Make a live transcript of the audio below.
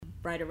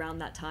right around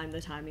that time,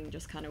 the timing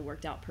just kind of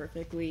worked out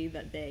perfectly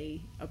that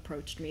they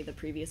approached me, the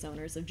previous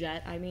owners of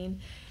Jet,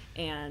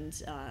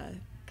 and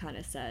kind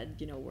of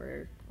said,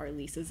 our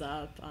lease is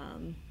up,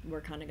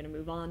 we're kind of going to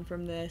move on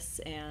from this,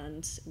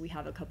 and we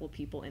have a couple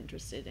people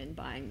interested in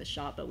buying the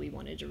shop, but we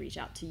wanted to reach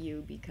out to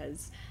you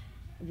because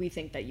we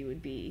think that you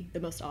would be the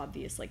most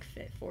obvious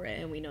fit for it,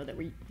 and we know that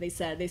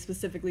they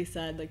specifically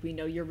said we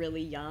know you're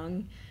really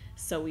young,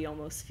 so we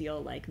almost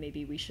feel like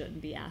maybe we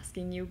shouldn't be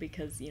asking you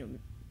because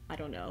I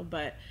don't know,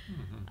 but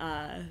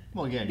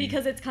well, again,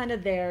 because it's kind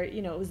of their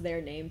it was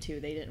their name too,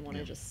 they didn't want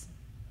to just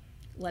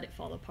let it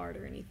fall apart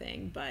or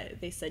anything, but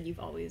they said you've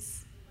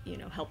always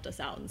helped us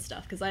out and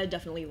stuff, because I had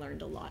definitely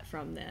learned a lot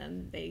from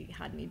them. They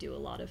had me do a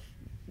lot of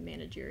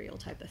managerial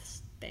type of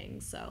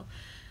things, so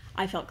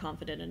I felt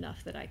confident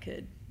enough that I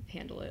could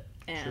handle it,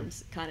 and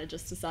kind of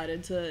just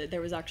decided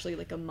there was actually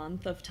a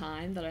month of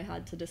time that I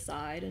had to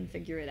decide and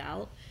figure it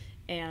out,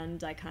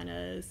 and I kind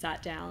of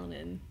sat down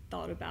and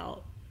thought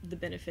about the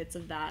benefits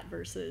of that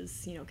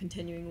versus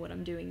continuing what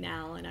I'm doing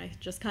now, and I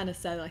just kind of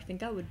said I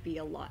think I would be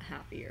a lot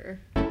happier.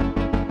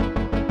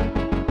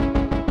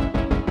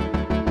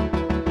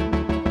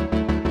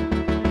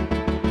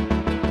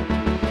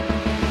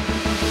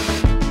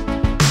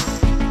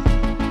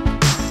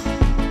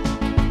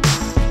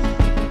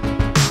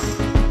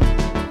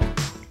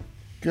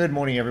 Good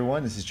morning,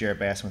 everyone. This is Jarrett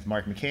Basson with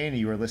Mark McCain, and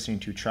you are listening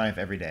to Triumph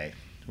Every Day,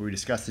 where we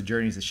discuss the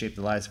journeys that shape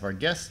the lives of our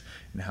guests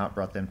and how it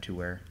brought them to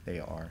where they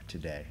are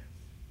today.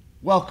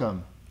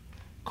 Welcome,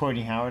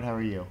 Courtney Howard. How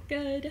are you?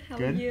 Good. How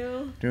are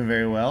you? Doing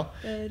very well.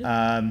 Good.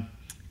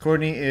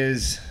 Courtney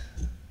is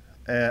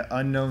an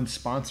unknown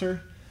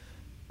sponsor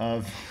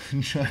of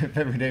Triumph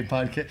Every Day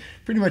podcast.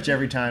 Pretty much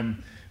every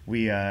time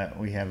we have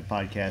a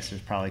podcast,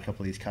 there's probably a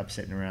couple of these cups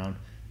sitting around.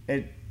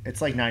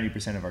 It's like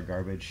 90% of our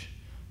garbage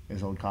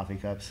is old coffee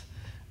cups.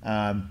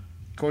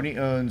 Courtney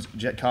owns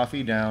Jet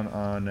Coffee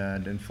down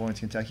in Florence,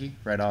 Kentucky,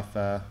 right off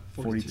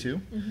 42.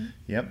 Mm-hmm.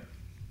 Yep.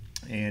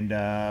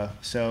 And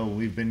so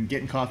we've been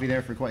getting coffee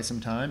there for quite some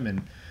time,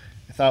 and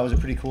I thought it was a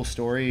pretty cool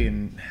story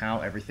and how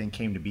everything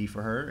came to be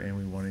for her, and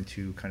we wanted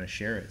to kind of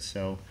share it.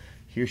 So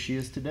here she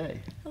is today.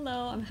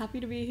 Hello, I'm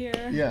happy to be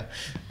here.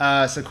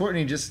 Yeah. So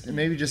Courtney, just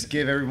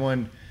give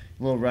everyone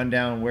a little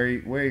rundown where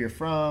you're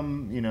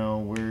from,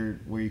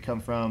 where you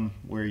come from,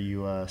 where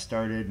you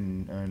started,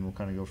 and we'll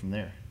kind of go from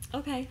there.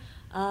 Okay.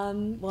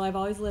 Well, I've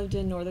always lived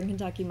in Northern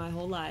Kentucky my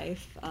whole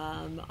life.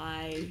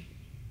 I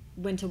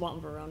went to Walton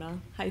Verona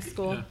High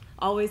School. Yeah.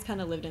 Always kind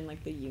of lived in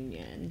the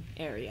Union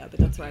area, but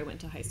that's where I went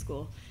to high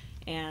school,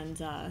 and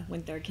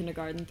went there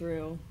kindergarten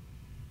through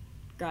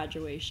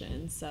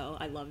graduation. So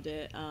I loved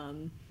it.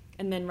 And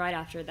then right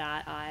after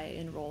that, I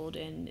enrolled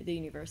in the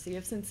University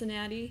of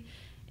Cincinnati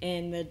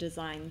in the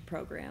design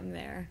program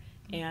there,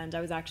 and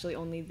I was actually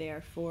only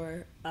there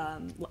for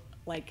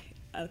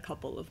a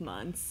couple of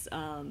months.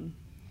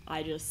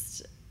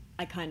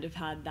 I kind of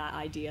had that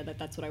idea that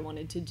that's what I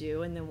wanted to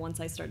do, and then once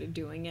I started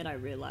doing it, I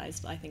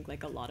realized, I think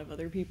a lot of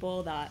other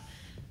people, that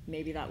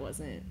maybe that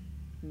wasn't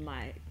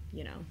my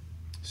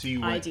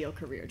ideal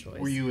career choice.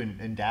 Were you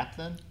in DAAP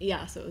then?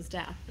 Yeah, so it was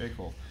DAAP. Very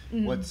cool.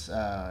 Mm-hmm. What's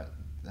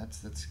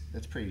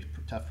that's pretty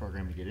tough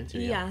program to get into.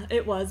 Yeah,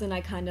 it was, and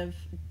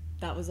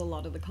that was a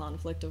lot of the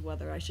conflict of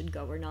whether I should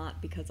go or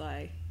not, because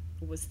I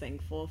was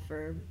thankful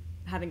for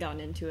having gotten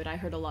into it. I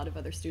heard a lot of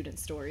other student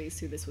stories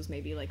who this was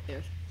maybe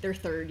their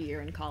third year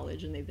in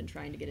college, and they've been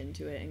trying to get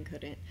into it and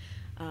couldn't.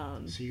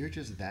 So you're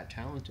just that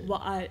talented.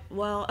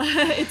 Well,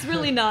 it's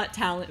really not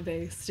talent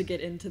based to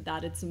get into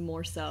that. It's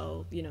more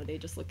so, they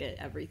just look at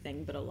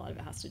everything, but a lot of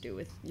it has to do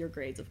with your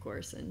grades, of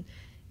course, and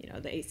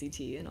the ACT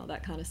and all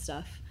that kind of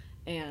stuff.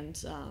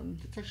 And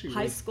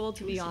high school,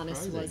 to be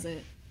honest,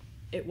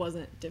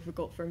 wasn't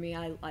difficult for me.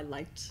 I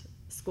liked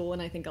school,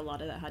 and I think a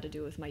lot of that had to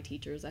do with my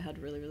teachers. I had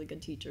really, really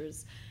good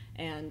teachers,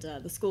 and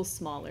the school's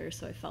smaller,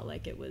 so I felt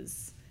like it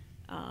was,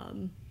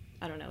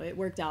 I don't know, it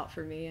worked out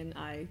for me, and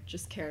I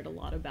just cared a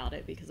lot about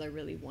it because I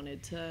really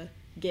wanted to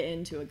get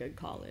into a good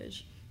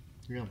college.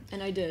 Yeah.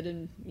 And I did,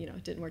 and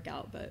it didn't work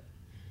out, but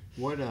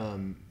what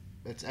the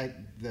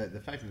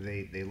fact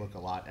that they look a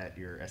lot at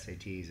your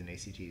SATs and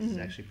ACTs mm-hmm. is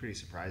actually pretty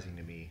surprising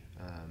to me,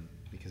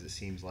 because it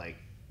seems like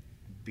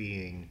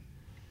being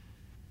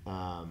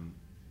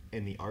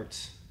in the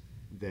arts,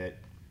 that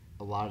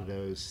a lot of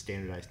those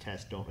standardized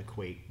tests don't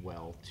equate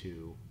well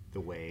to the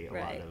way a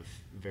lot of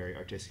very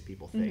artistic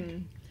people think.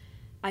 Mm-hmm.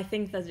 I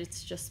think that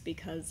it's just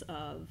because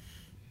of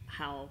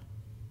how,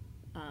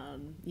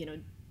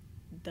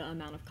 the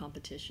amount of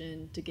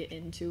competition to get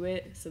into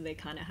it, so they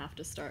kind of have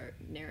to start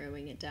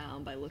narrowing it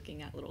down by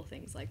looking at little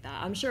things like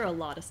that. I'm sure a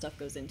lot of stuff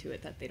goes into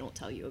it that they don't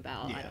tell you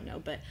about. Yeah. I don't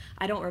know, but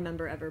I don't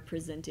remember ever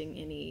presenting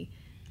any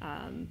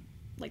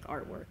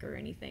artwork or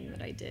anything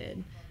that I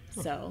did.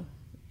 So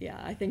yeah,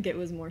 I think it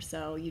was more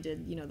so you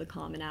did, the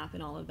Common App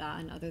and all of that,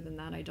 and other than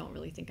that, I don't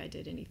really think I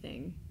did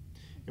anything.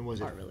 And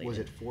was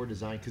it for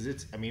design? Because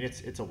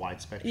it's a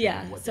wide spectrum.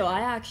 Yeah, so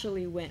I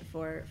actually went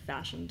for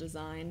fashion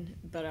design,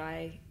 but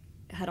I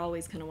had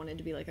always kind of wanted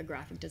to be like a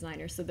graphic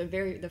designer. So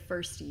the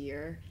first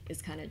year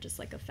is kind of just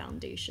like a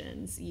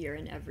foundations year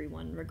in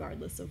everyone,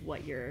 regardless of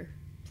what your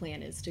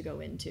plan is to go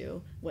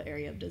into, what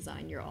area of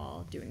design, you're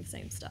all doing the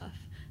same stuff.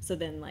 So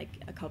then like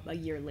a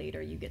year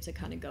later, you get to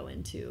kind of go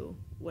into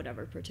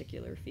whatever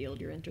particular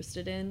field you're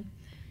interested in.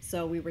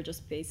 So we were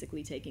just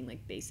basically taking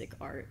like basic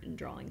art and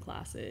drawing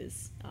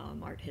classes,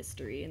 art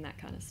history and that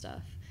kind of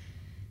stuff.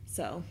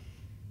 So,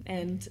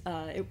 and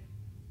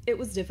it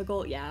was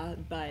difficult, yeah,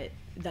 but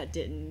that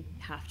didn't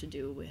have to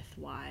do with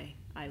why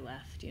I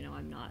left. You know,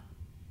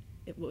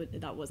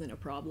 that wasn't a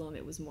problem.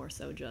 It was more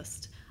so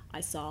just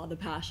I saw the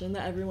passion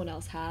that everyone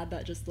else had,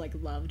 that just like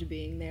loved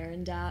being there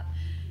in DAAP,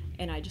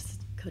 and I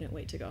just couldn't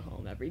wait to go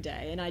home every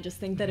day. And I just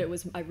think that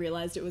I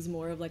realized it was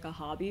more of like a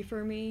hobby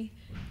for me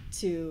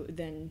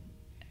than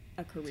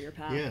a career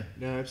path. Yeah,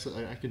 no,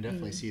 absolutely. I can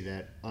definitely see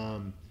that.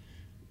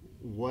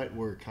 What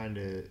were kind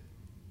of,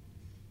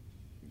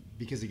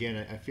 because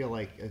again, I feel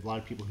like a lot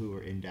of people who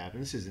are in DAAP,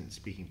 and this isn't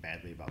speaking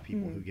badly about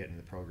people who get in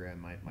the program.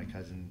 My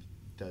cousin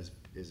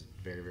is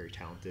very, very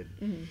talented,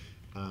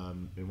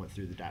 and went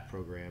through the DAAP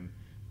program.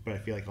 But I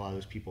feel like a lot of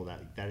those people,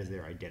 that is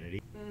their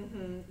identity.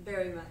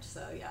 Very much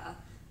so, yeah.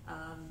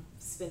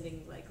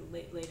 Spending like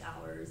late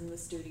hours in the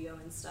studio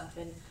and stuff.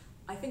 And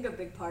I think a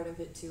big part of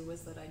it too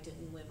was that I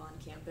didn't live on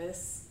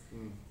campus,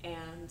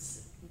 and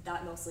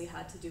that mostly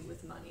had to do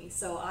with money.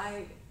 So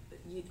I,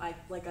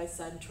 like I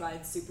said,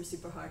 tried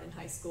super hard in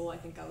high school. I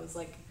think I was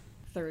like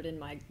third in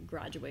my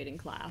graduating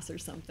class or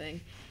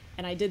something,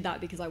 and I did that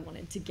because I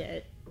wanted to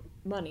get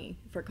money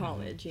for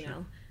college. You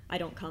know, I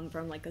don't come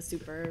from like a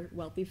super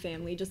wealthy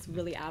family, just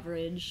really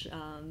average,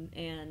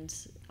 and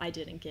I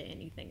didn't get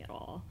anything at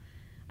all.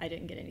 I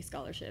didn't get any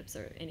scholarships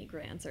or any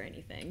grants or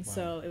anything. Wow.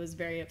 So it was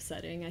very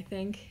upsetting, I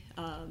think.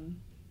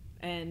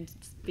 And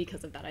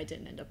because of that, I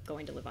didn't end up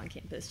going to live on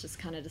campus, just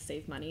kind of to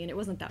save money. And it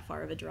wasn't that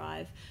far of a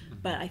drive.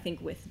 But I think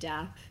with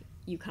DAAP,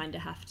 you kind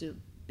of have to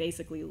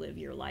basically live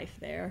your life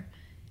there.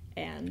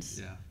 And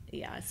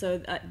yeah, so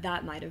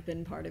that might have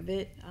been part of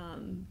it.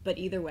 But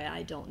either way,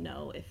 I don't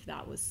know if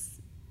that was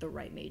the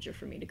right major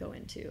for me to go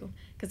into,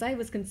 because I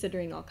was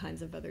considering all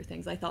kinds of other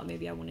things. I thought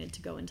maybe I wanted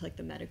to go into like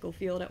the medical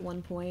field at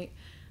one point.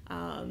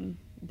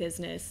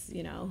 Business,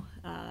 you know,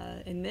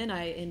 and then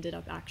I ended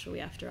up actually,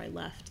 after I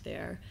left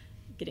there,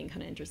 getting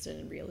kind of interested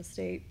in real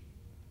estate.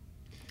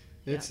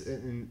 It's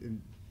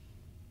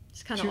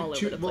just kind of all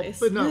over the place.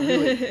 But not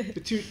really.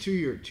 But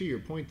to your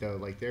point though,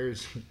 like you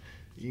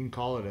can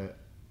call it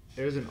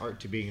there's an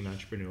art to being an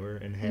entrepreneur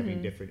and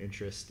having different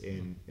interests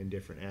in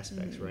different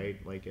aspects,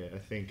 right? Like I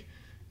think,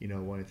 you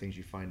know, one of the things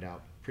you find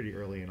out pretty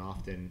early and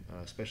often,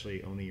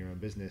 especially owning your own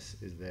business,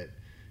 is that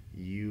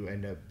you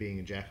end up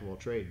being a jack of all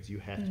trades. You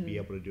have to be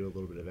able to do a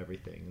little bit of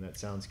everything, and that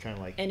sounds kind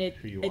of like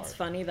who you are. It's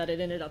funny that it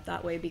ended up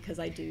that way, because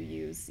I do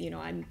use, you know,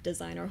 I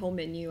design our whole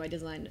menu, I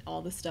design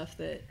all the stuff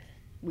that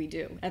we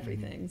do,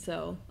 everything.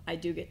 So I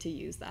do get to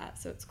use that,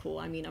 so it's cool.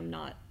 I mean, I'm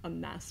not a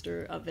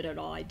master of it at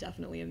all. I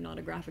definitely am not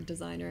a graphic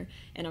designer,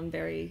 and I'm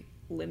very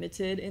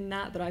limited in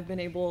that, but I've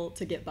been able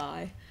to get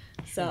by.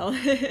 So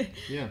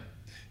yeah,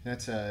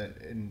 that's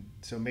and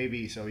so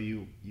maybe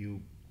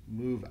you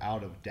move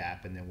out of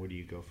DAAP, and then where do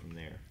you go from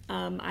there?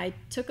 I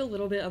took a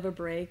little bit of a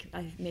break,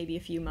 maybe a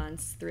few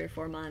months, 3 or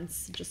 4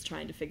 months, just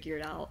trying to figure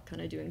it out,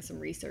 kind of doing some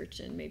research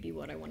and maybe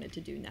what I wanted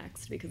to do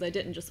next, because I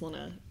didn't just want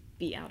to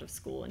be out of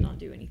school and not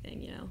do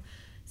anything, you know.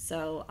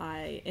 So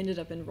I ended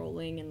up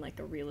enrolling in like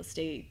a real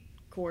estate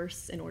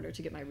course in order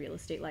to get my real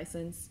estate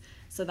license.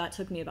 So that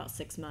took me about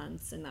 6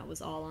 months, and that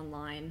was all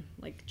online,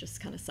 like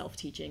just kind of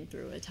self-teaching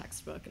through a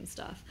textbook and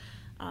stuff.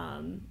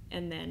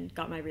 And then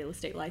got my real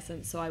estate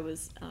license. So I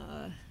was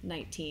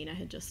 19. I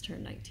had just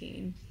turned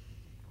 19.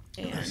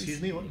 And excuse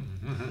me, what?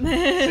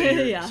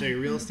 So your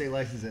real estate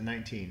license at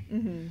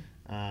 19.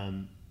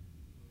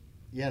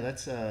 Yeah,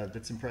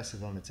 that's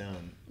impressive on its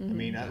own. I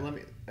mean,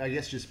 I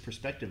guess just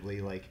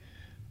prospectively, like,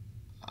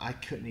 I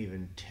couldn't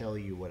even tell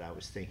you what I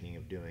was thinking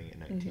of doing at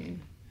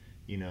 19.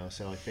 You know,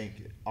 so I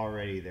think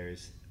already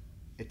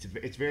it's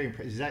very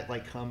impressive. Does that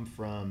like come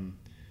from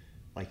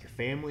like your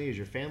family? Is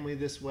your family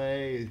this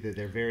way? That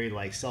they're very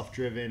like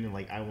self-driven and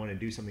like, I want to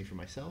do something for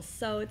myself?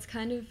 So it's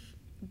kind of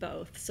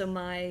both. So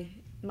my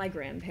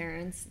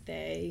grandparents,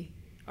 they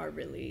are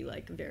really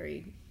like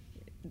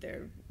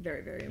they're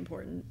very, very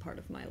important part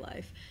of my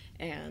life,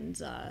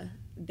 and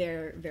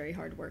they're very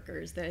hard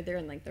workers. They're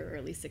in like their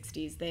early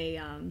 60s.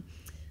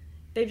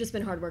 They've just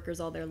been hard workers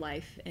all their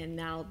life, and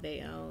now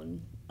they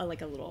own a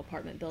little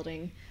apartment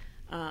building.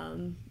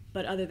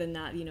 But other than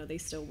that, you know, they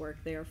still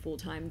work their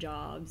full-time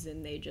jobs,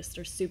 and they just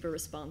are super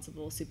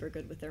responsible, super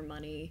good with their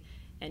money,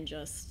 and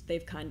just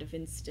they've kind of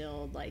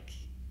instilled like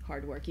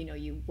hard work. You know,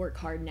 you work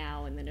hard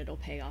now and then it'll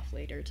pay off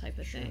later type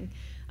of thing.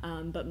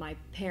 But my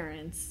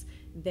parents,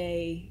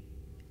 they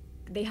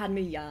had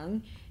me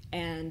young,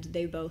 and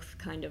they both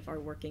kind of are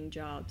working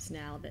jobs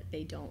now that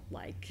they don't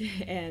like,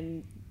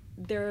 and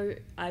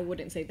I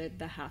wouldn't say they're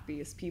the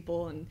happiest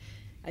people, and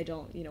I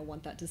don't, you know,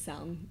 want that to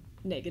sound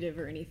negative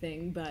or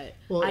anything, but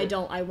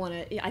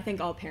I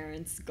think all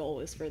parents' goal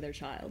is for their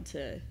child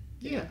to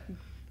you know,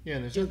 Yeah,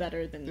 and do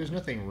better than there's them.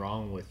 nothing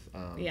wrong with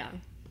Yeah.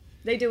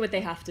 They do what they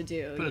have to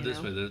do. Put it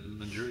this way, the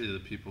majority of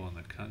the people in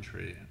the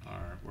country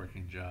are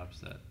working jobs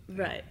that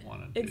they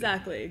want to do.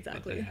 Exactly.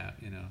 But they have,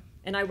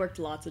 And I worked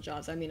lots of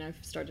jobs. I mean, I've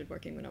started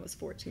working when I was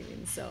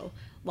 14, so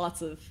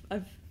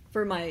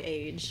for my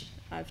age,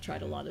 I've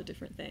tried a lot of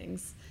different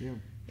things. Yeah.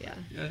 Yeah.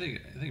 Yeah, I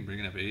think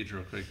bringing up age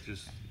real quick,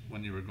 just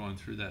when you were going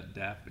through that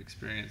DAAP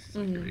experience, it's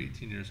like you're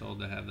 18 years old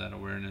to have that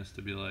awareness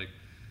to be like,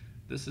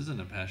 this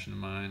isn't a passion of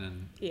mine,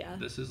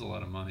 and this is a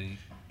lot of money.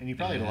 And you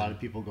probably had a lot of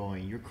people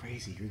going, "You're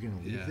crazy. You're going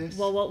to leave this?"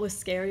 Well, what was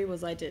scary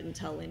was I didn't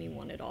tell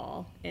anyone at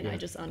all, and I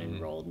just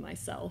unenrolled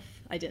myself.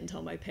 I didn't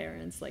tell my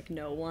parents, like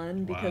no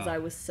one, because I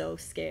was so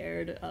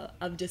scared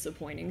of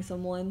disappointing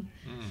someone,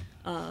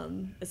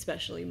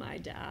 especially my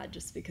dad,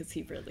 just because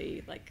he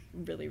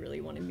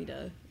really wanted me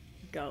to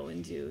go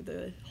and do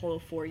the whole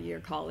 4-year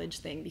college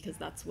thing because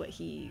that's what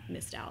he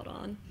missed out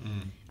on.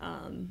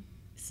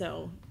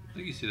 So I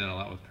think you see that a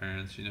lot with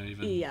parents, even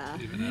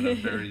at a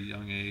very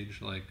young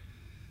age, like,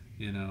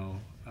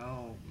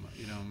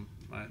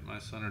 my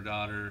son or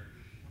daughter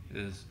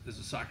is a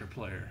soccer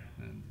player,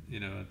 and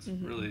it's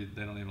really,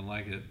 they don't even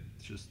like it.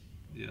 It's just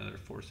they're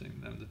forcing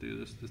them to do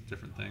this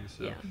different thing.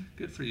 So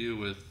good for you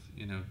with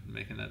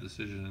making that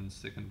decision and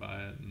sticking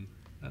by it, and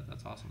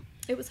that's awesome.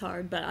 It was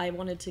hard, but I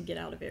wanted to get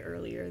out of it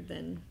earlier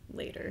than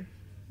later.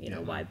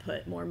 Why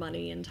put more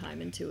money and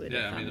time into it?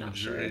 Yeah, if I'm the not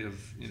majority sure.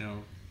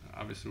 of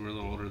obviously we're a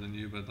little older than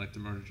you, but like the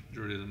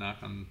majority of the knock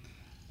on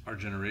our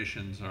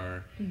generations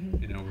are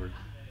we're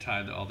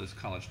tied to all this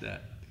college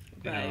debt.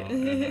 Right.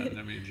 And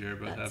I mean, Jared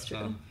both have That's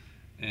some,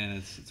 and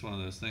it's one of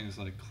those things.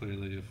 Like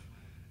clearly,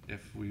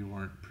 if we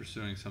weren't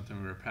pursuing something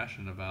we were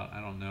passionate about,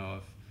 I don't know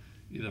if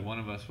either one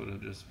of us would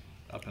have just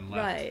up and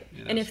left. Right.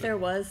 And if there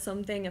was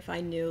something, if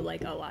I knew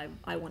like, oh,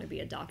 I want to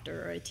be a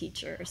doctor or a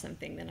teacher or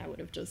something, then I would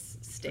have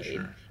just stayed.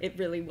 Sure. It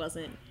really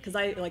wasn't, because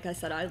like I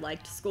said, I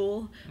liked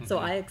school, so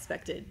I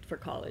expected for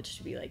college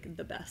to be like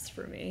the best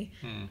for me.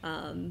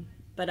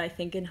 But I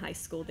think in high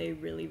school they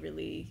really,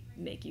 really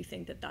make you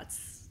think that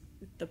that's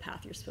the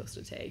path you're supposed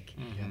to take.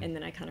 And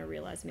then I kind of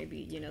realized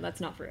maybe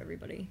that's not for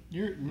everybody.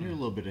 You're a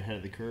little bit ahead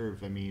of the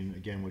curve. I mean,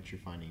 again, what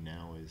you're finding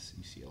now is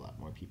you see a lot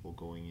more people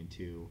going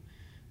into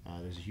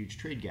there's a huge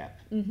trade gap.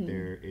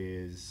 There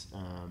is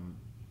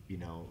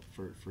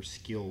for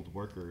skilled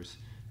workers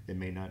that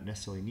may not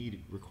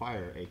necessarily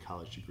require a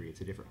college degree.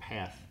 It's a different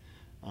path.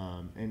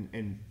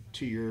 And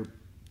to your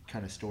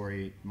kind of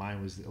story,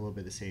 mine was a little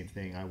bit the same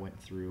thing. I went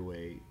through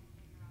a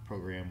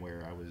program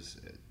where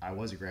I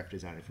was a graphic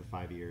designer for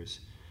 5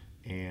 years,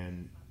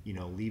 and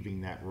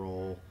leaving that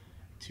role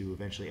to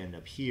eventually end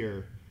up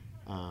here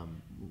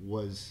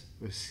was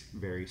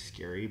very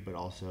scary, but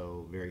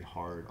also very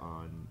hard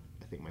on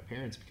I think my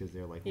parents, because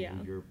they're like,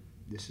 well,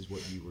 this is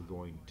what you were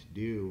going to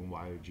do, and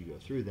why would you go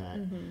through that?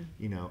 And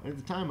at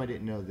the time I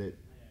didn't know that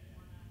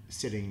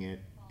sitting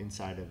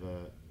inside of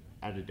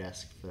at a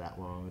desk for that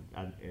long,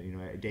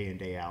 day in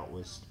day out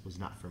was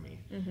not for me.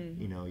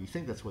 You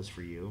think that's what's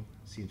for you.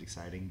 Seems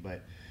exciting,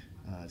 but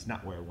it's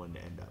not where I wanted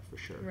to end up for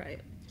sure. Right.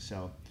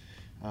 So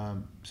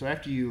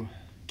after you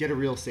get a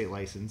real estate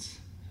license,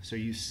 so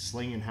you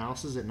slinging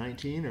houses at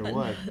 19 or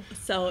what?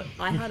 So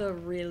I had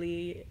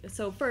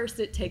so first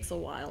it takes a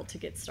while to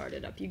get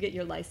started up. You get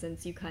your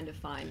license, you kind of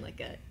find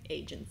like an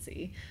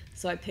agency.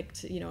 So I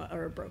picked,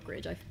 or a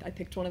brokerage. I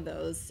picked one of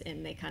those,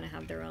 and they kind of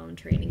have their own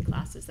training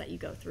classes that you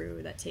go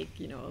through that take,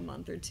 a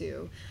month or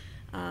two.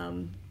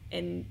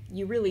 And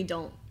you really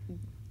don't,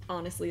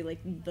 honestly, like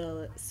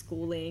the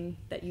schooling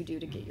that you do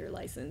to get your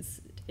license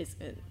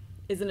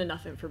isn't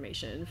enough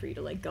information for you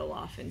to like go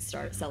off and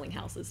start selling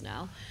houses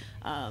now.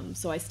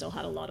 So I still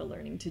had a lot of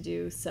learning to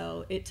do.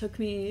 So it took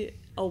me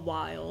a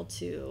while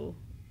to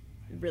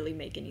really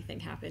make anything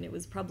happen. It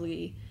was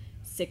probably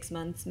 6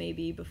 months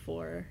maybe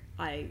before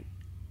I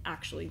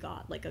actually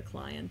got like a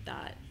client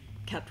that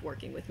kept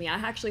working with me. I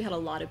actually had a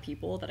lot of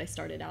people that I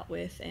started out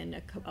with,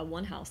 and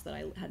one house that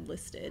I had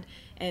listed,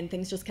 and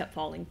things just kept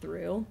falling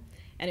through.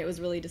 And it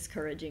was really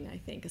discouraging, I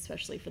think,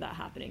 especially for that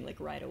happening like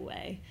right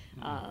away.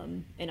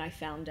 And I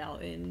found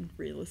out in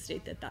real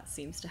estate that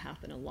seems to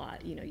happen a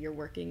lot. You're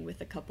working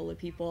with a couple of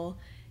people,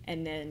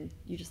 and then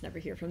you just never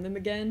hear from them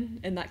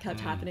again. And that kept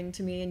happening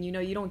to me. And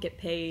you don't get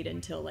paid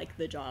until like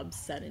the job's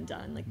said and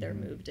done, like they're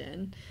moved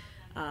in.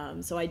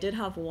 So I did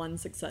have one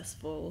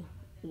successful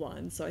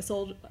one. So I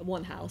sold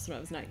one house when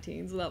I was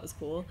 19, so that was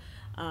cool.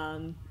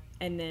 And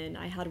then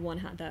I had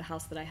the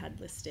house that I had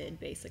listed,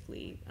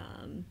 basically,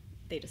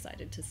 they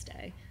decided to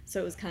stay.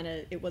 So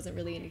it wasn't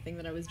really anything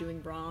that I was doing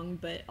wrong,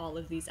 but all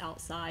of these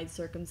outside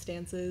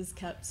circumstances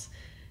kept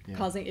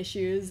causing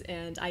issues.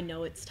 And I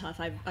know it's tough.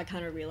 I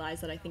kind of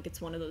realized that I think it's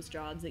one of those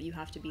jobs that you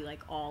have to be like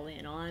all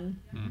in on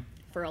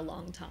for a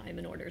long time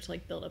in order to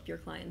like build up your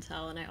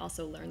clientele. And I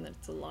also learned that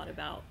it's a lot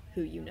about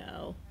who you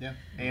know. Yeah.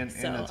 And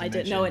so I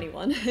didn't know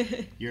anyone.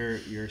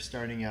 You're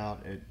starting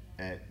out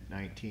at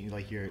 19,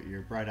 like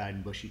you're bright-eyed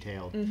and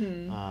bushy-tailed,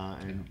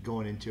 and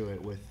going into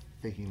it with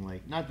thinking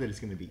like, not that it's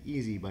going to be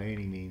easy by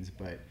any means,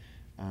 but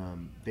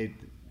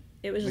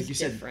it was like just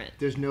you different. Said,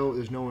 there's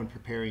no one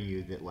preparing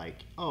you that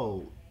like,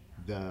 oh,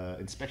 the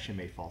inspection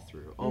may fall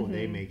through. Oh,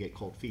 they may get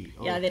cold feet.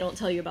 Oh. Yeah, they don't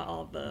tell you about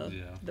all the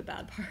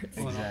bad parts.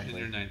 Well,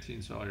 Exactly. and you're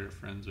 19, so all your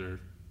friends are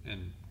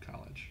in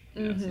college.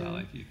 It's not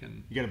like you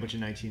can. You got a bunch of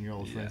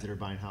 19-year-old friends that are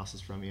buying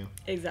houses from you.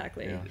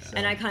 Exactly. Yeah, so.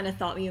 And I kind of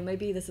thought,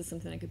 maybe this is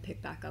something I could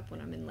pick back up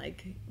when I'm in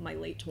like my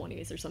late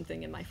 20s or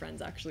something, and my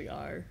friends actually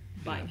are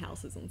buying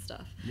houses and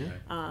stuff. Yeah.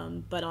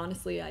 But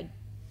honestly,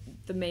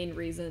 the main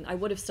reason I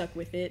would have stuck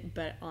with it,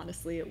 but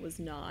honestly, it was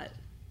not.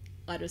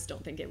 I just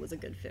don't think it was a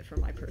good fit for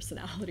my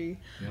personality.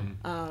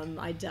 Yeah.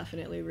 I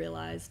definitely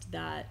realized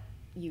that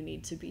you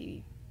need to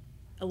be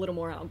a little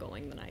more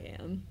outgoing than I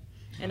am,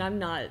 and I'm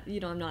not.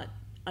 I'm not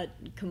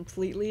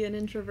completely an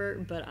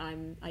introvert, but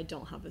I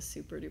don't have a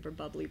super duper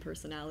bubbly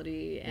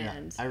personality,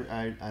 and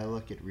I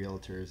look at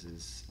realtors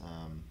as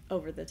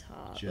over the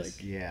top,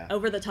 just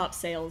over the top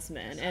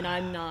salesmen, and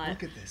I'm not.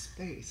 Look at this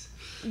face.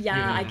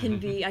 Yeah, I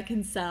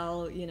can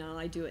sell.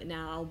 I do it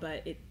now,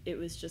 but it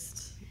was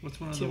just. What's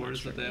one of the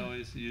words that they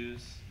always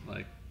use,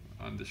 like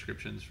on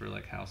descriptions for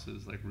like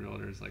houses, like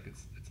realtors, like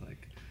it's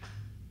like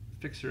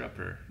fixer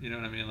upper, you know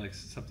what I mean, like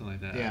something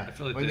like that. Yeah. I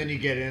feel like then you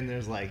get in,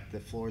 there's like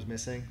the floor's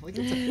missing, like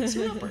it's a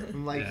fixer upper.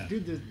 I'm like,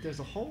 dude, there's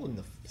a hole in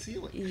the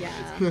ceiling.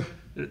 Yeah.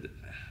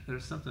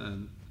 There's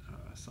something.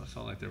 I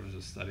saw like there was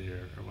a study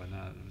or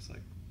whatnot. It was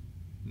like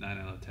 9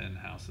 out of 10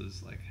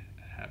 houses like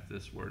have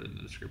this word in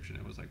the description.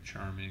 It was like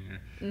charming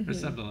or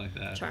something like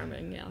that.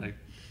 Charming, yeah. Like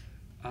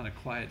on a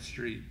quiet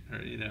street, or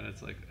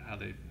it's like how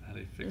they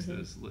fix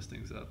those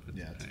listings up.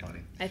 It's funny.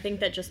 I think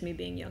that just me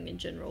being young in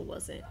general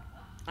wasn't.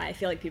 I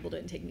feel like people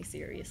didn't take me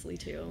seriously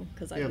too,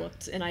 because I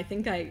looked, and I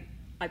think I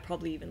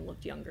probably even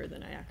looked younger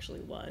than I actually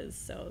was,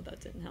 so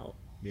that didn't help.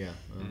 Yeah,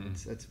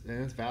 it's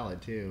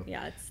valid too.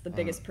 Yeah, it's the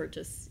biggest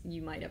purchase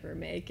you might ever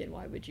make, and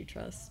why would you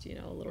trust,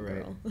 a little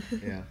girl?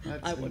 Yeah,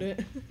 I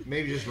wouldn't.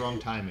 Maybe just wrong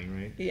timing,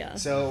 right? Yeah.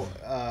 So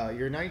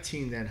you're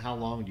 19 then. How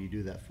long do you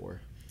do that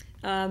for?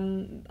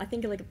 I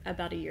think like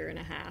about a year and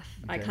a half.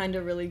 Okay. I kind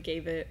of really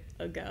gave it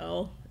a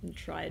go and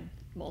tried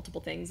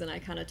multiple things, and I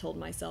kind of told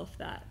myself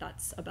that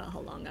that's about how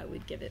long I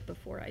would give it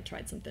before I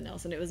tried something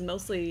else, and it was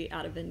mostly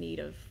out of a need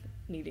of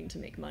needing to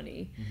make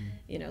money.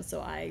 So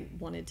I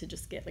wanted to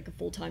just get like a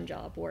full-time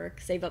job, work,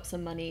 save up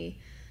some money,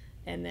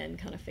 and then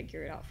kind of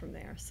figure it out from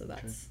there. So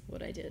that's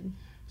what I did.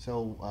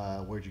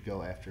 So where'd you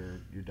go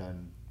after you're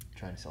done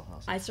trying to sell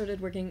houses? I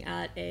started working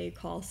at a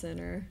call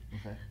center.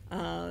 Okay.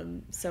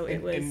 So it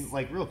was, and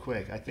like real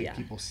quick, I think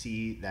people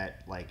see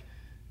that like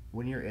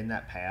when you're in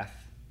that path.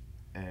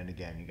 And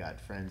again, you got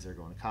friends that are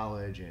going to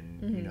college,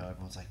 and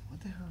everyone's like, "What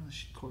the hell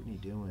is Courtney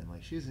doing?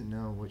 Like, she doesn't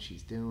know what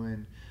she's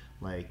doing.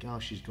 Like, oh,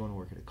 she's going to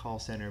work at a call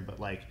center." But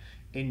like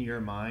in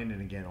your mind,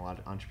 and again, a lot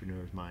of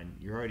entrepreneurs' mind,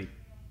 you're already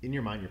in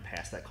your mind, you're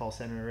past that call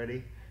center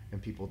already,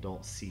 and people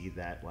don't see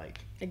that like.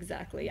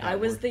 Exactly. I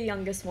was the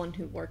youngest one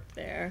who worked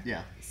there.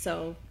 Yeah.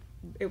 So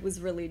it was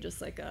really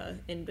just like a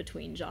in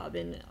between job,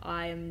 and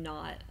I am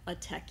not a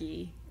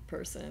techie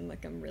person.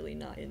 Like, I'm really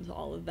not into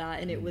all of that,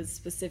 and it was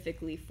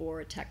specifically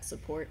for tech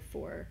support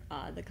for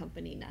the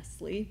company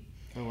Nestle.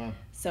 Oh wow.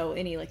 So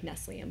any like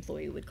Nestle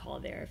employee would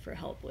call there for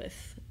help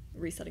with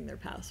resetting their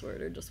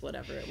password or just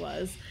whatever it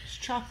was. There's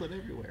chocolate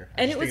everywhere.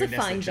 And it was a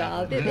fine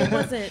job.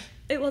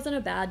 It wasn't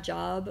a bad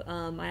job.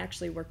 I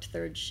actually worked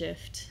third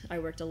shift. I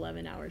worked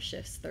 11-hour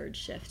shifts third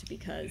shift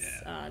because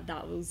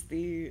that was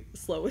the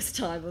slowest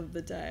time of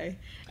the day,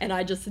 and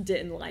I just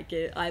didn't like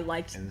it. I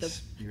liked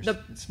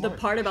the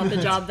part about the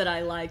job that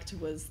I liked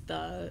was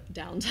the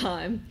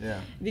downtime.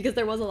 Yeah. Because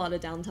there was a lot of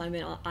downtime,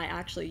 and I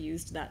actually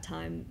used that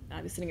time.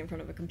 I was sitting in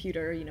front of a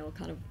computer,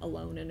 kind of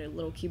alone in a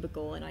little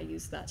cubicle, and I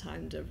used that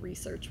time to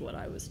research what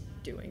I was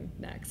doing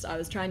next. I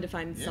was trying to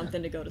find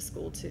something to go to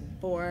school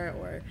for,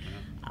 or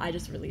I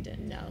just really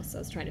didn't know, so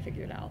I was trying to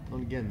figure it out.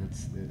 Well, again,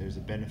 there's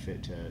a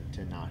benefit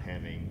to not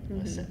having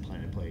a set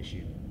plan in place.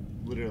 You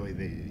literally,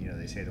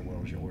 they say the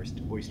world is your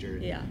oyster.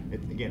 Yeah.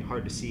 It's, again,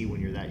 hard to see when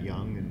you're that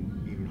young,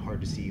 and even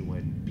hard to see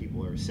when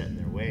people are set in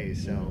their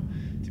ways. So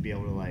to be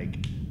able to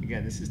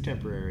again, this is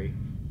temporary.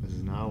 This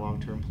is not a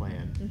long-term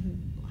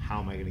plan.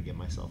 How am I going to get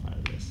myself out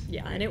of this?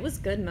 Yeah, right? And it was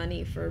good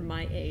money for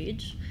my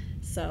age,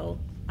 so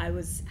I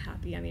was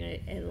happy. I mean,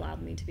 it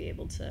allowed me to be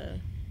able to,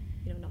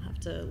 not have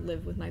to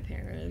live with my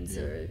parents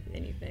or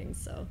anything.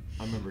 So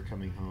I remember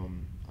coming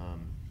home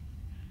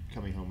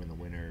in the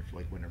winter,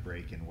 for winter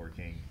break, and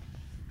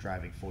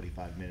driving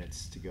 45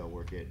 minutes to go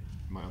work at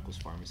my uncle's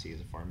pharmacy as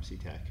a pharmacy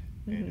tech,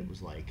 and it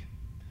was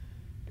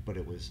but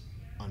it was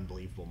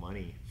unbelievable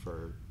money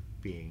for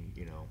being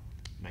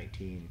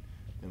 19,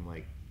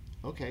 and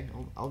okay,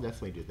 I'll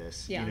definitely do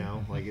this.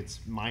 It's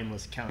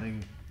mindless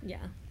counting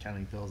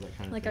pills, that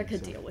kind of thing. I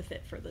could deal with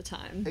it for the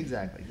time.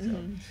 Exactly.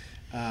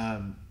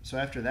 So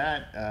after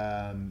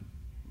that,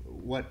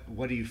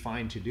 what do you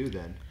find to do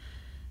then?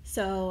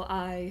 So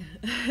I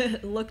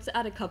looked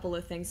at a couple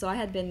of things. So I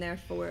had been there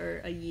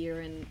for a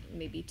year and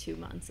maybe 2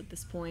 months at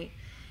this point,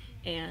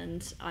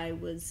 and I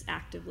was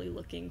actively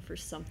looking for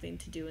something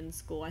to do in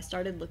school. I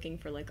started looking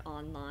for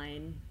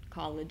online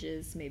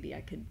colleges. Maybe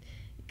I could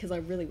because I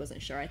really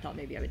wasn't sure. I thought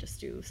maybe I would just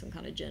do some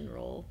kind of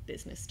general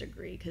business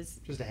degree, because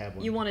just to have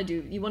one. You want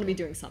to be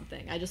doing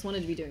something. I just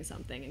wanted to be doing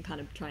something and kind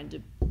of trying to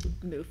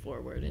move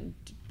forward and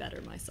better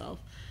myself.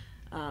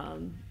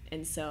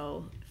 And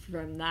so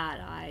from that,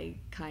 I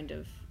kind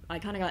of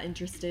got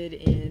interested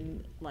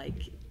in,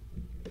 like,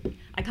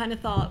 I kind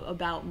of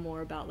thought more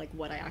about like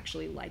what I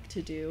actually like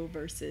to do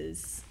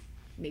versus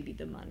maybe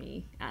the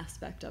money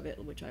aspect of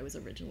it, which I was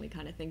originally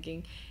kind of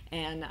thinking.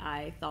 And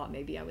I thought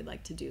maybe I would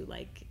like to do,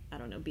 like, I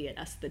don't know, be an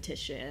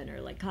esthetician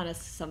or like kind of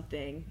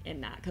something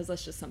in that, because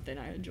that's just something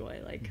I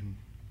enjoy. Like,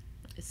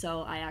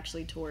 so I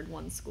actually toured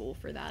one school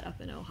for that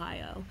up in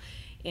Ohio,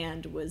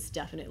 and was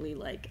definitely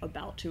like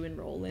about to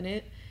enroll in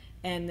it.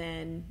 And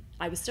then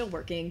I was still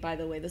working, by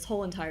the way, this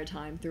whole entire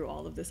time through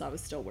all of this, I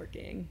was still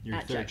working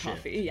at Jet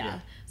Coffee. Yeah.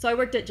 So I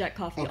worked at Jet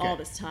Coffee all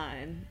this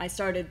time. I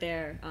started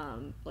there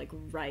like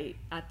right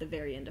at the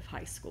very end of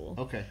high school.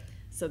 Okay.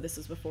 So this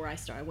was before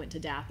I went to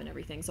DAAP and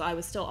everything. So I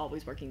was still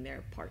always working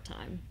there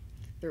part-time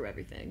through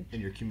everything.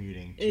 And you're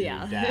commuting to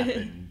DAAP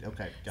and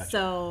okay, gotcha.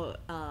 So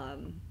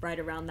right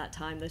around that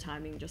time, the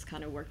timing just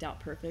kind of worked out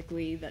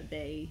perfectly that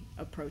they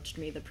approached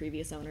me, the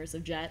previous owners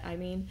of Jet,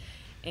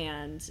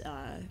 and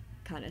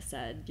kind of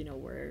said, you know,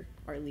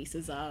 our lease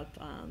is up,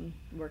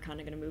 we're kind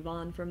of going to move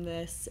on from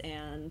this,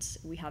 and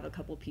we have a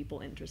couple people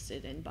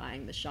interested in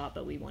buying the shop,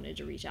 but we wanted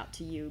to reach out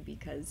to you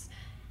because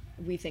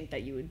we think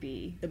that you would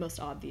be the most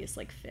obvious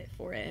like fit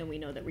for it, and we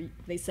know that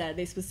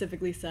they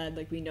specifically said,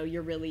 like, we know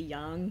you're really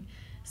young,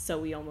 so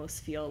we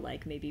almost feel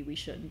like maybe we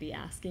shouldn't be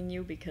asking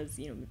you because,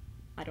 you know,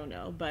 I don't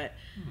know, but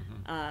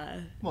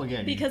well,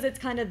 again, because it's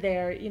kind of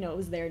their, you know, it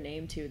was their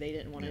name too. They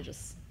didn't want to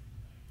just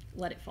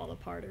let it fall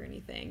apart or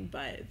anything,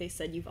 but they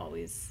said you've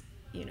always,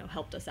 you know,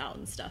 helped us out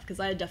and stuff, because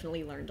I had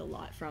definitely learned a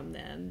lot from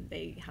them.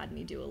 They had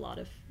me do a lot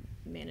of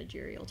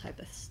managerial type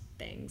of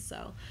things,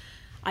 so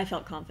I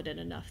felt confident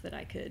enough that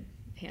I could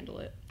handle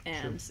it,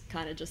 and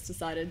kind of just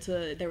decided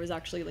there was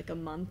actually like a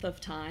month of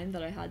time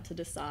that I had to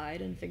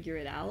decide and figure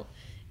it out,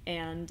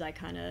 and I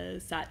kind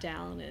of sat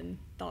down and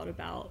thought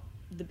about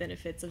the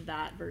benefits of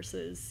that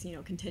versus, you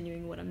know,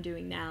 continuing what I'm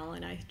doing now.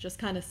 And I just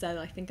kind of said,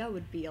 I think I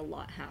would be a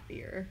lot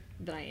happier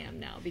than I am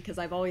now, because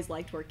I've always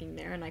liked working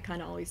there, and I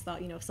kind of always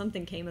thought, you know, if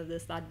something came of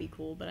this, that'd be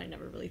cool, but I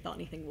never really thought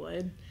anything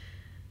would.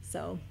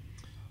 So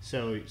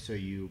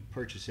you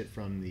purchased it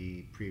from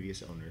the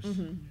previous owners,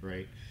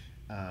 right?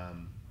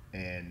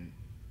 And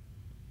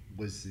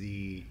was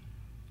the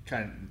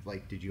kind of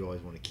like, did you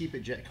always want to keep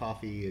it Jet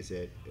Coffee? Is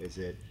it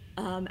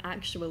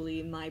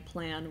actually my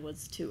plan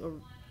was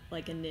to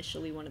like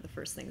initially one of the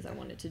first things I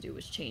wanted to do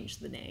was change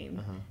the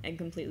name and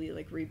completely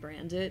like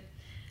rebrand it.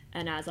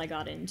 And as I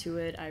got into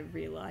it, I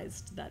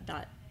realized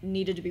that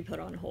needed to be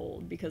put on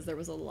hold, because there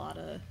was a lot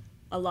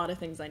of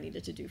things I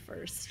needed to do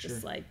first.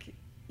 Just like,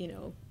 you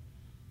know,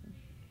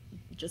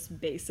 just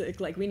basic,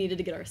 like we needed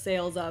to get our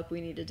sales up, we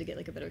needed to get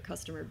like a better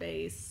customer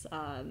base.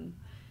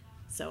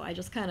 So I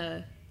just kind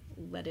of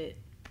let it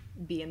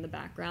be in the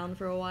background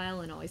for a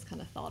while and always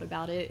kind of thought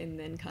about it, and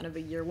then kind of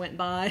a year went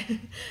by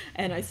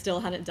and I still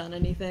hadn't done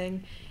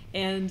anything.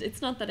 And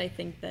it's not that I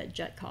think that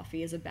Jet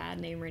Coffee is a bad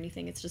name or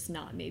anything, it's just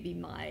not maybe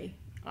my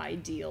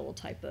ideal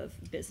type of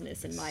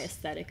business and my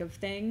aesthetic of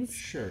things.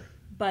 Sure.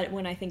 But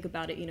when I think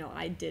about it, you know,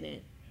 I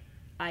didn't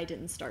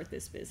start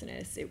this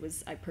business.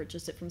 I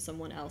purchased it from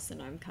someone else,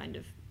 and I'm kind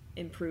of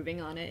improving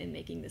on it and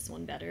making this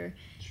one better.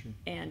 Sure.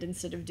 And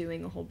instead of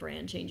doing a whole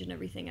brand change and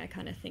everything, I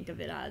kind of think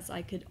of it as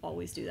I could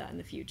always do that in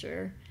the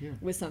future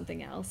with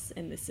something else.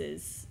 And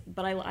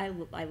but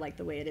I like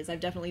the way it is. I've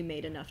definitely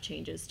made enough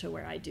changes to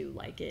where I do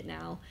like it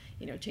now,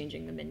 you know,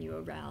 changing the menu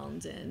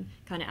around and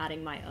kind of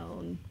adding my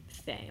own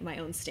thing, my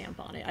own stamp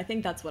on it. I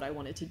think that's what I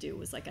wanted to do,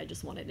 was like, I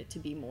just wanted it to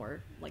be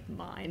more like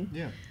mine.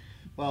 Yeah.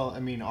 Well, I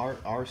mean,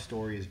 our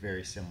story is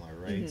very similar,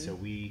 right? So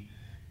we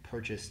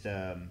purchased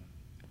a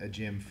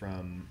gym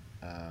from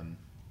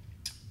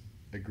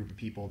a group of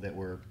people that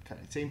were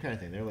same kind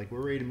of thing. They're like,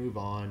 we're ready to move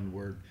on.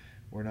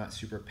 We're not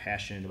super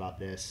passionate about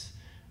this,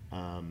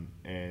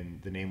 and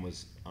the name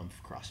was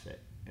CrossFit,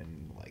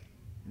 and like,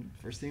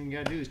 first thing we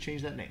gotta do is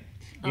change that name,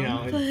 you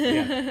know.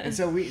 And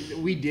so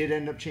we did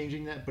end up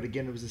changing that, but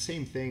again, it was the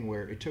same thing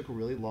where it took a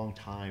really long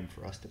time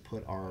for us to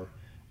put our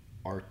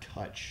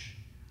touch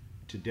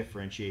to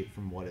differentiate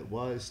from what it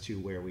was to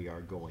where we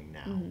are going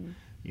now.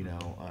 You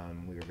know,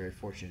 we were very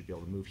fortunate to be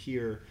able to move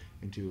here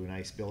into a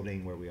nice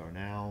building where we are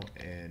now,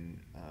 and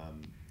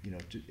you know,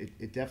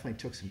 it definitely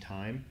took some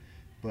time,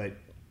 but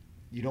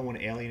you don't want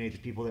to alienate the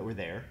people that were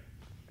there,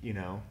 you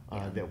know,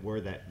 that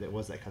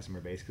was that customer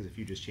base, because if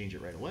you just change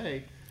it right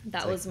away,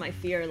 that was my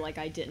fear. Like,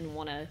 I didn't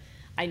want to.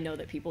 I know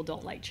that people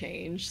don't like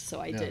change,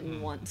 so I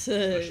didn't want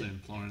to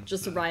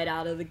just right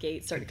out of the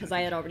gate start, because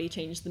I had already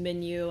changed the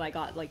menu. I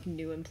got like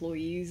new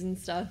employees and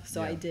stuff,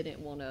 so I didn't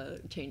want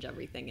to change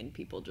everything and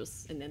people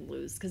and then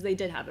lose, because they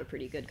did have a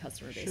pretty good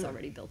customer base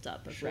already built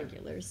up of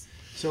regulars.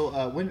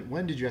 So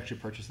when did you actually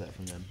purchase that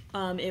from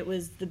them? It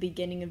was the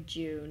beginning of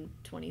June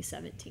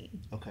 2017.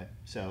 Okay,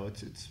 so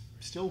it's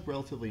still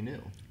relatively new.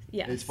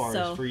 Yeah, as far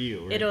as for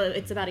you, right?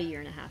 It's about a year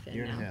and a half in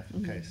now.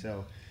 Okay,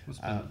 so It's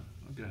been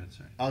Go ahead,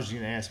 sorry. I was just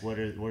going to ask, what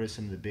are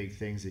some of the big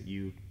things that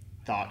you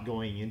thought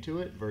going into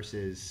it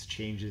versus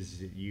changes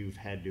that you've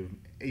had to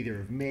either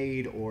have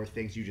made or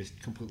things you just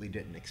completely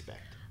didn't expect?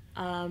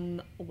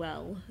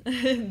 Well,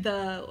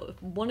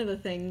 one of the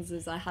things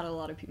is I had a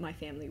lot of my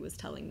family was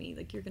telling me,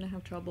 like, you're gonna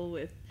have trouble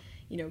with,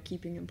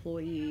 keeping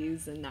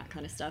employees and that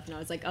kind of stuff, and I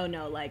was like, oh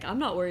no, like, I'm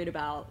not worried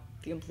about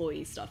the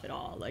employee stuff at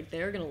all. Like,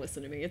 they're gonna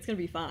listen to me. It's gonna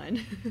be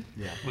fine.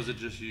 Yeah. Was it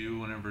just you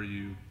whenever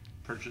you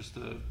purchased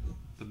the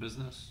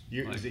business?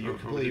 Is it or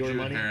completely did your you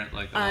money? Inherit,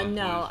 like, all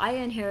No, employees?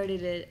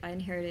 I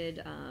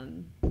inherited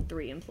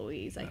 3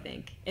 employees, I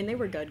think, and they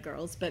were good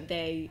girls, but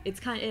it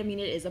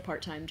is a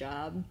part-time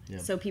job, Yeah.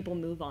 so people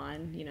move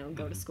on,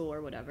 go to school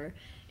or whatever,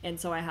 and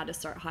so I had to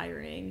start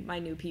hiring my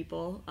new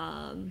people,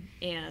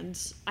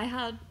 and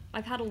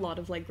I've had a lot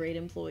of like great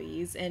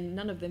employees, and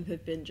none of them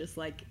have been just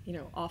like,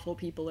 awful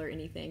people or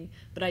anything,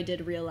 but I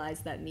did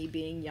realize that me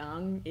being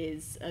young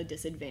is a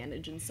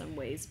disadvantage in some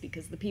ways,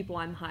 because the people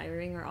I'm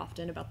hiring are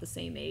often about the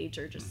same age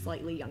or just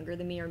slightly younger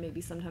than me, or maybe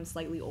sometimes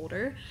slightly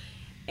older,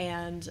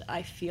 and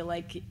I feel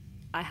like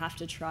I have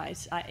to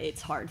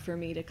it's hard for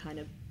me to kind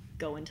of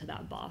go into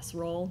that boss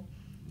role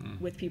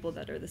with people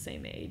that are the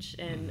same age.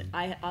 And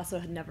I also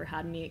had never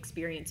had any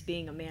experience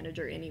being a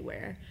manager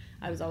anywhere.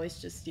 I was always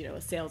just, a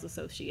sales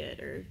associate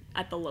or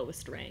at the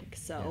lowest rank.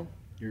 So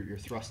You're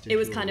thrust into it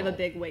was kind of a role.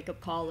 big wake-up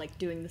call, like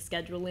doing the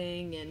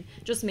scheduling and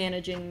just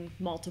managing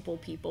multiple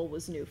people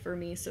was new for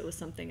me. So it was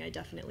something I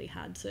definitely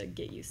had to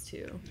get used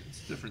to.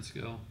 It's a different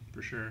skill,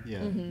 for sure.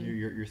 Yeah,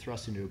 you're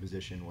thrust into a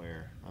position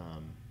where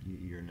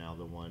you're now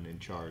the one in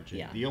charge,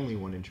 and the only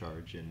one in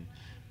charge, and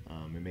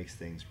it makes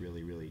things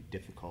really, really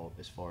difficult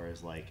as far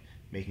as like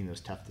making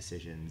those tough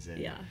decisions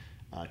and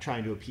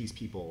trying to appease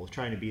people,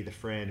 trying to be the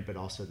friend, but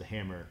also the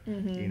hammer,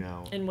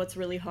 And what's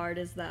really hard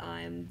is that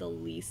I'm the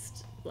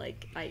least,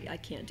 like, I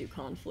can't do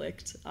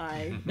conflict.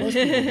 Most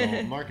people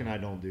don't. Mark and I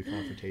don't do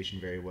confrontation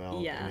very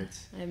well. Yeah, And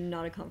I'm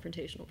not a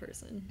confrontational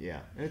person. Yeah,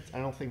 I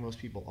don't think most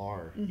people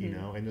are,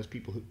 and those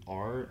people who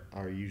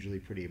are usually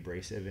pretty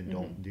abrasive and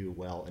don't do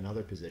well in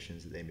other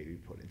positions that they may be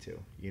put into,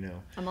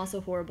 I'm also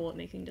horrible at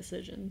making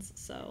decisions,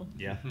 so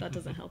that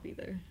doesn't help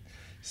either.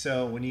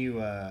 So when you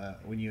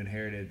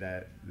inherited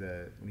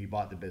when you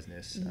bought the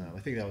business, I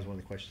think that was one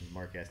of the questions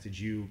Mark asked.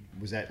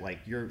 Was that like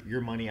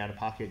your money out of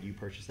pocket? You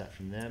purchased that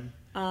from them?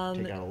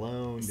 Take out a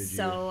loan?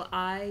 So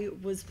I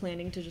was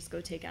planning to just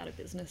go take out a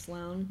business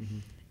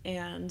loan.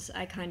 And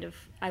I kind of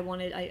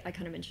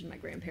mentioned my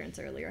grandparents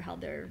earlier, how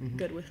they're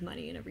good with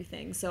money and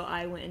everything. So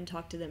I went and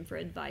talked to them for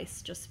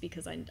advice, just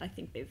because I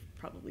think they've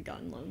probably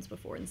gotten loans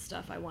before and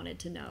stuff. I wanted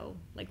to know,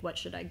 like, what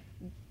should I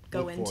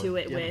go into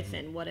it with,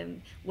 and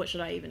what should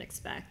I even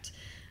expect.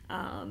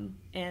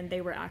 And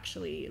they were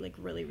actually like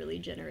really, really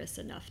generous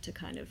enough to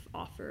kind of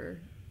offer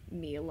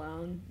me a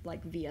loan,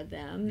 like via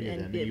them.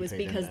 And it was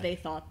because they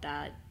thought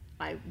that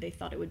they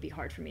thought it would be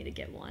hard for me to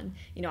get one.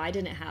 I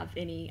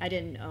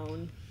didn't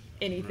own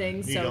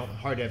anything, so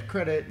hard to have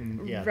credit,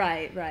 and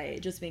right,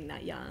 just being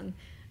that young.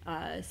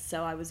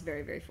 So I was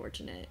very, very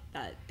fortunate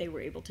that they were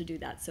able to do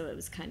that. So it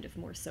was kind of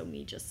more so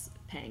me just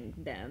paying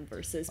them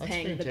versus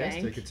paying the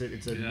bank.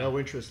 It's a no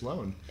interest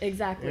loan.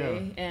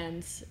 Exactly.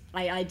 And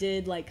I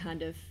did like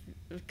kind of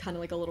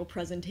like a little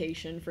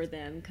presentation for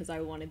them, because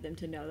I wanted them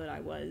to know that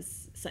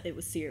it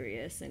was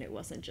serious, and it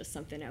wasn't just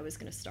something I was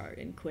going to start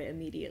and quit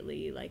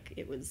immediately. Like,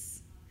 it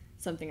was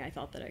something I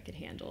thought that I could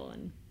handle.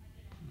 And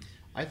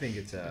I think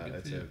it's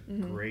a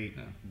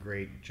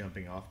great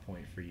jumping off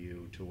point for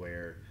you, to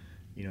where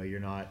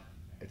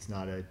it's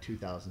not a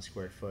 2,000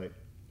 square foot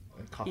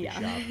coffee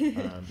shop.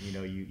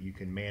 You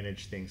can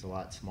manage things a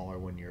lot smaller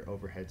when your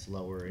overhead's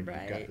lower and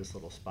you've got this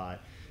little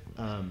spot.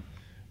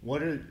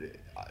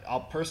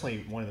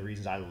 Personally, one of the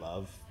reasons I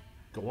love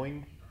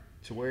going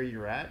to where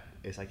you're at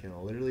is I can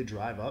literally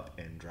drive up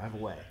and drive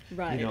away.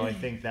 Right. I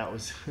think that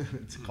was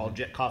it's called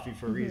Jet Coffee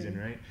for a reason,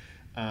 right?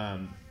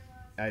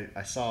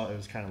 I saw it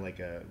was kind of like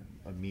a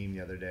meme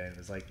the other day, and it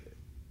was like,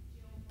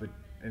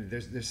 and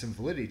there's some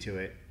validity to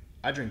it.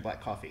 I drink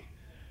black coffee.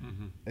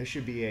 There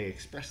should be an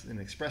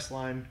express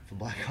line for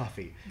black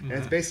coffee, and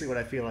it's basically what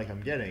I feel like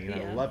I'm getting,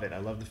 and I love it. I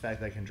love the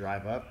fact that I can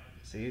drive up,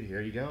 see,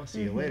 here you go,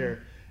 see you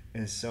later,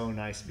 and it's so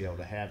nice to be able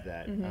to have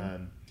that.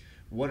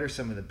 What are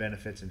some of the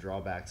benefits and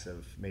drawbacks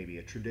of maybe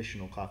a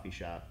traditional coffee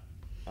shop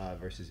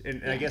versus,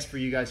 and I guess for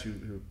you guys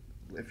who,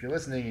 if you're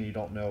listening and you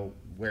don't know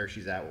where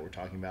she's at, what we're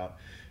talking about,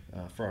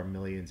 for our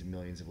millions and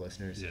millions of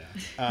listeners,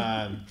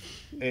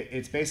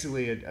 it's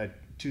basically a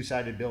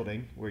two-sided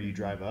building where you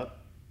drive up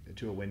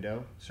to a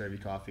window, serve you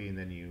coffee, and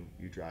then you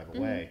drive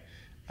away.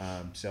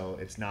 So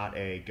it's not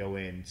a go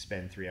in,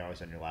 spend 3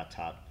 hours on your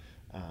laptop,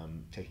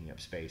 taking up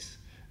space.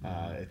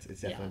 It's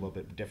definitely a little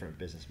bit different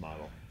business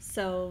model.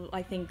 So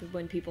I think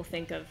when people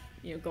think of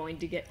going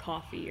to get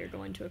coffee or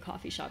going to a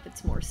coffee shop,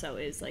 it's more so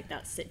is like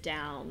that sit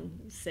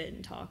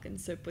and talk and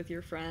sip with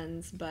your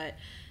friends. But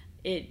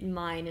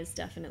mine is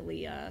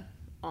definitely a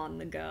on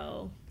the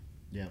go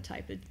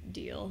type of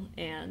deal,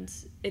 and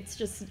it's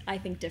just, I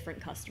think, different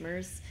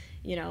customers.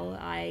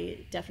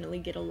 I definitely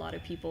get a lot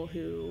of people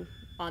who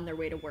on their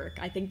way to work.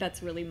 I think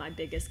that's really my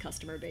biggest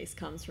customer base,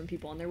 comes from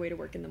people on their way to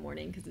work in the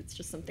morning, because it's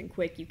just something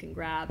quick you can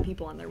grab,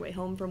 people on their way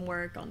home from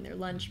work, on their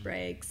lunch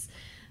breaks.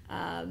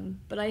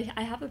 But I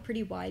have a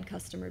pretty wide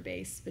customer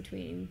base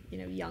between, you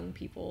know, young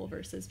people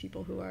versus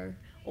people who are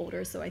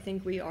older. So I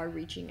think we are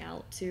reaching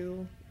out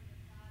to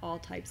all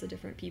types of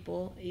different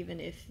people. Even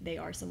if they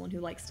are someone who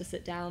likes to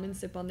sit down and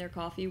sip on their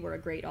coffee, we're a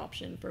great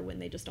option for when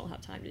they just don't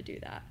have time to do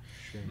that.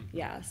 Sure.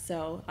 Yeah,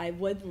 so I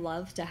would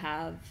love to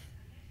have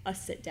a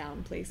sit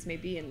down place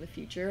maybe in the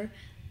future,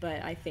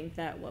 but I think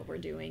that what we're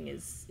doing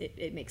is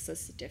it makes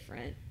us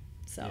different.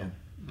 So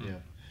yeah.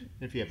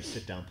 And if you have a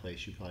sit down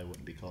place, you probably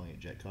wouldn't be calling it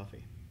Jet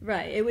Coffee.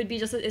 Right, it would be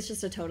it's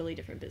just a totally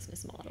different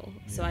business model.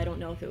 So I don't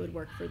know if it would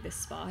work for this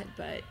spot,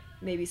 but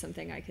maybe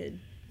something I could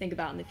think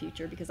about in the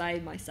future, because I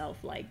myself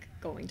like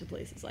going to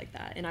places like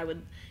that, and I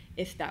would,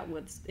 if that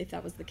was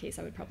the case,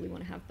 I would probably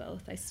want to have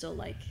both. I still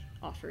like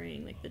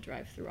offering like the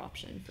drive-through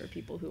option for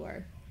people who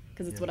are,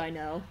 because it's what I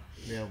know.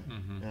 Yeah.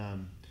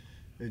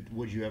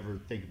 Would you ever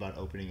think about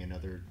opening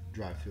another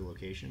drive-through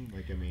location?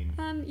 Like, I mean.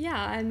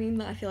 Yeah, I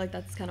mean, I feel like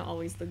that's kind of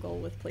always the goal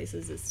with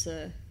places, is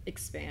to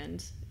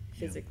expand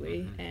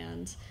physically,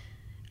 and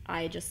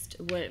I just,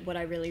 what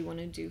I really want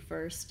to do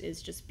first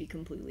is just be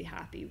completely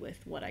happy with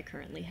what I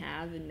currently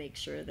have and make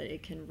sure that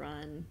it can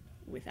run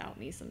without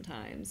me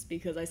sometimes,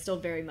 because I still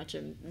very much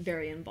am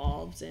very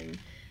involved, and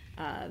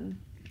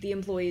the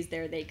employees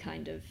there, they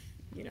kind of,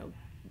 you know,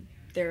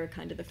 they're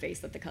kind of the face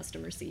that the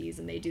customer sees,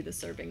 and they do the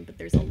serving, but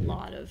there's a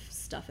lot of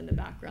stuff in the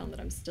background that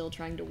I'm still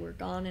trying to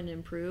work on and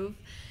improve.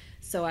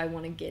 So I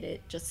want to get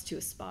it just to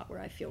a spot where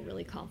I feel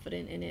really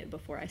confident in it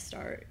before I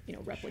start, you know,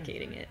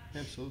 replicating it.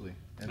 Absolutely.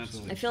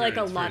 I feel like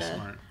a lot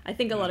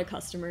of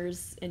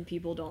customers and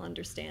people don't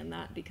understand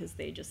that, because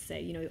they just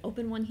say, you know,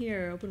 open one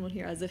here,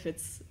 as if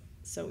it's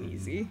so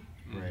easy.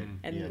 Right.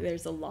 And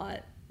there's a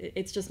lot.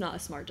 It's just not a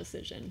smart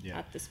decision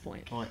at this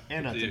point. Well,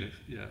 and the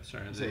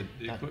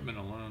equipment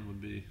alone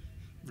would be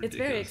ridiculous. It's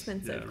very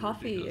expensive. Yeah,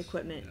 Coffee ridiculous.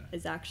 equipment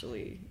is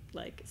actually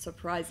like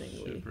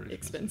surprisingly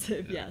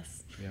expensive.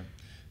 Yes. Yeah.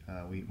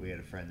 We had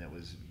a friend that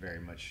was very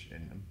much,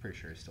 and I'm pretty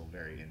sure is still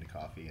very into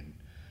coffee, and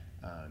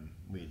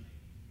we had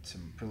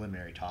some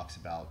preliminary talks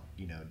about,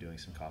 you know, doing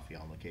some coffee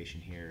on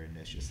location here, and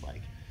it's just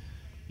like,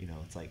 you know,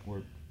 it's like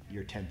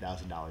you're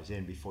 $10,000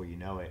 in before you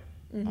know it,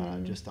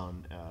 just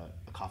on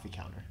a coffee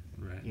counter.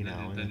 Right. You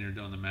know, and then you're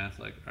doing the math,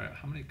 like, all right,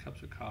 how many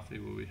cups of coffee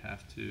will we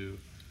have to?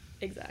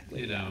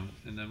 Exactly. You know,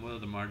 and then what are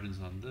the margins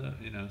on the,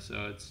 you know,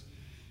 so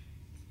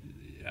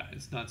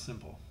it's not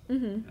simple. You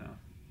know,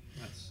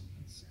 that's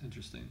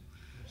interesting.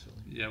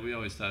 Absolutely. Yeah, we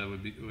always thought it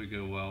would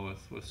go well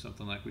with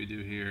something like we do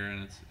here,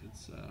 and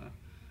it's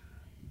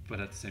but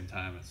at the same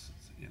time, it's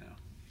you know,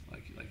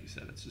 like you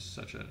said, it's just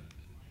such a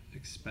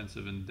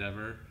expensive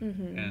endeavor,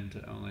 and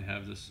to only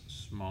have this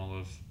small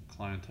of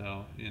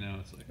clientele, you know,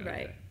 it's like,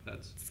 okay,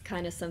 it's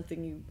kind of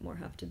something you more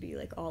have to be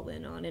like all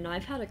in on. And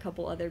I've had a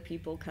couple other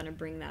people kind of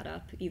bring that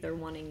up, either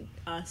wanting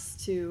us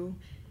to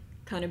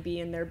kind of be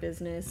in their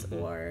business,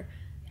 or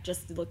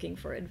just looking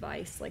for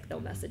advice. Like they'll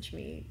message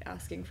me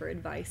asking for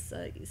advice,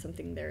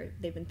 something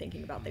they've been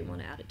thinking about, they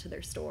want to add it to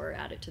their store,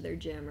 add it to their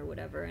gym or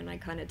whatever, and I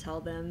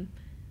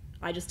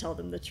just tell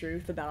them the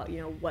truth about, you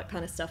know, what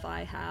kind of stuff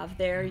I have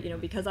there, you know,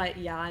 because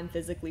I'm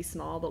physically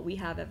small, but we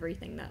have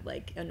everything that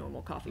like a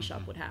normal coffee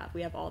shop would have.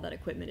 We have all that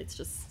equipment, it's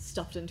just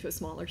stuffed into a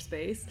smaller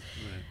space.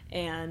 Right.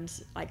 And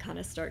I kind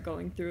of start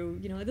going through,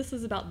 you know, this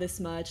is about this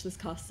much, this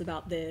costs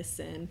about this,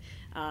 and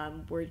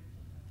we're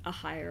a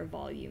higher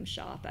volume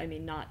shop. I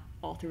mean, not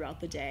all throughout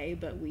the day,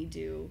 but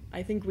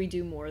I think we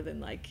do more than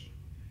like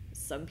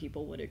some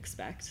people would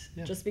expect,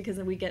 just because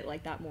we get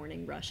like that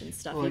morning rush and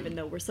stuff, even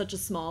though we're such a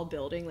small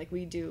building, like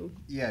we do.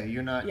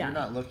 You're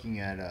not looking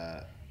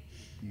at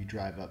you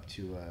drive up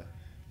to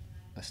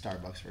a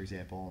Starbucks, for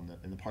example,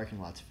 and the parking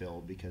lot's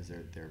filled because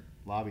their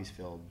lobby's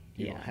filled.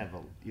 You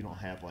don't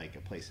have like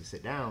a place to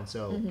sit down,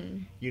 so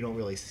you don't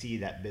really see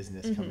that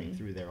business coming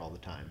through there all the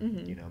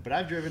time. You know, but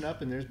I've driven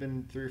up and there's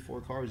been 3 or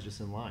 4 cars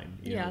just in line,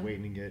 you know,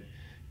 waiting to get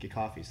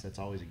coffee. So that's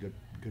always a good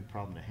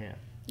problem to have.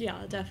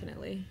 Yeah,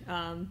 definitely.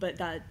 But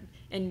that,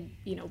 and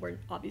you know, we're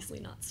obviously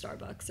not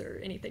Starbucks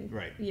or anything.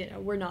 Right. You know,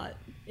 we're not.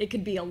 It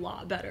could be a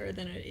lot better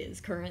than it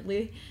is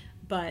currently,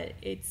 but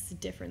it's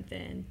different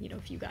than, you know,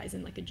 if you guys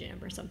in like a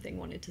gym or something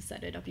wanted to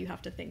set it up, you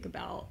have to think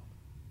about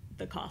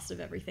the cost of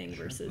everything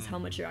versus how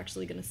much you're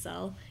actually going to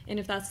sell. And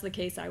if that's the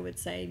case, I would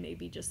say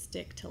maybe just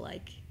stick to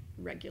like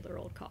regular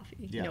old coffee,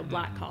 you know,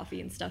 black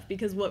coffee and stuff,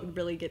 because what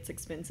really gets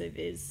expensive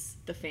is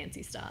the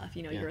fancy stuff,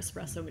 you know, your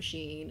espresso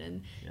machine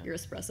and your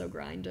espresso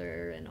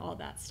grinder and all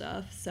that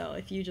stuff. So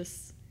if you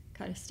just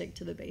kind of stick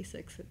to the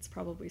basics, it's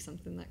probably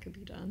something that could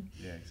be done.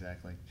 Yeah,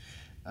 exactly.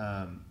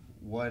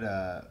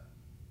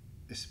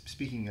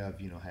 Speaking of,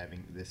 you know,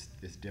 having this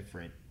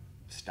different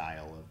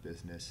style of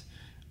business,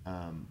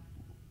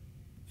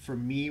 for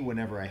me,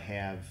 whenever I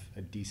have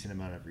a decent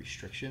amount of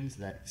restrictions,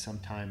 that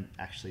sometimes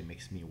actually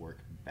makes me work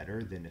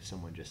better than if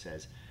someone just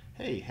says,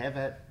 hey, have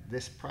at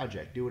this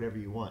project, do whatever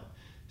you want.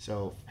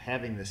 So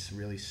having this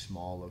really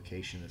small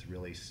location, this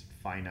really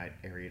finite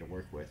area to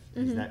work with,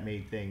 has that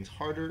made things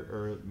harder,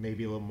 or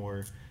maybe a little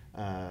more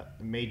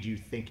made you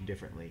think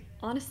differently?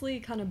 Honestly,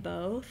 kind of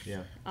both.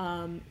 Yeah.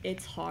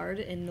 It's hard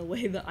in the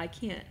way that I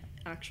can't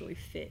actually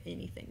fit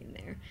anything in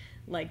there.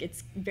 Like,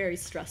 it's very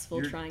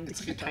stressful trying to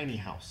keep keep a tiny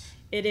house.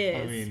 It is.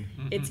 I mean,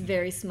 it's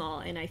very small,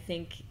 and I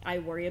think I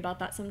worry about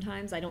that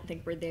sometimes. I don't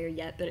think we're there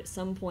yet, but at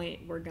some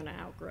point we're gonna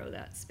outgrow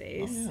that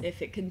space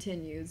if it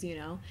continues, you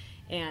know.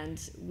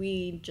 And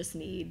we just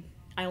need.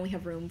 I only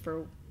have room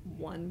for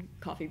one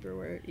coffee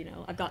brewer. You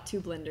know, I've got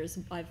 2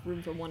 blenders. I have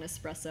room for 1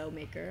 espresso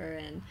maker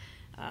and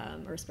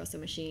or espresso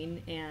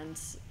machine, and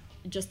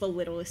just the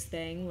littlest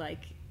thing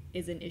like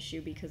is an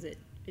issue because it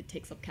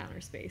takes up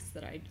counter space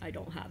that I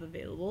don't have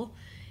available.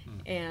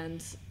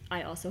 And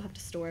I also have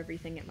to store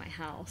everything at my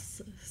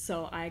house,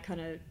 so I kind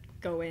of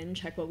go in,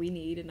 check what we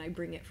need, and I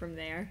bring it from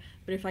there.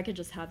 But if I could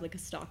just have like a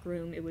stock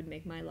room, it would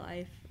make my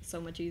life so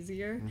much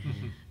easier.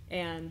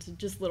 And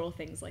just little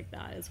things like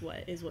that is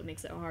what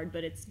makes it hard,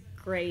 but it's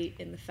great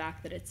in the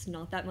fact that it's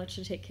not that much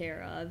to take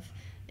care of,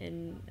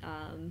 and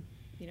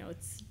you know,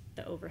 it's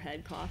the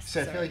overhead costs.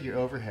 So I feel like your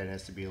overhead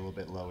has to be a little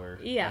bit lower.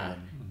 Yeah.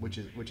 Which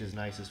is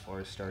nice as far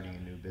as starting a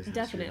new business.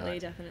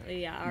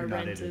 Definitely. Yeah, our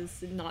rent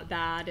is not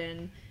bad,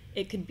 and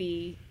it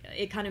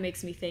kind of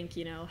makes me think,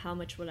 you know, how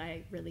much would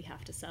I really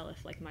have to sell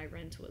if like my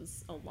rent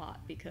was a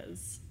lot,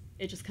 because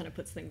it just kind of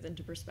puts things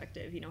into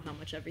perspective, you know, how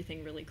much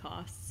everything really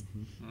costs.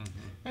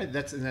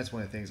 That's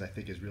one of the things I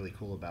think is really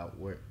cool about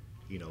where,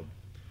 you know,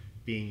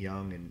 being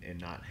young and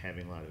not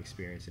having a lot of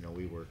experience. You know,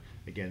 we were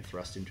again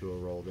thrust into a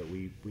role that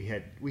we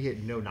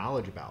had no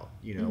knowledge about.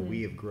 You know,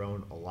 we have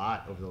grown a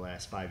lot over the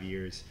last 5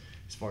 years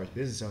as far as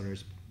business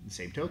owners.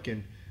 Same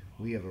token,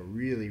 we have a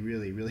really,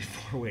 really, really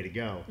far way to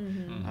go.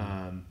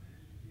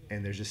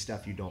 And there's just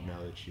stuff you don't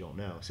know that you don't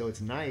know. So it's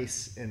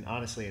nice, and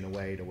honestly, in a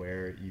way, to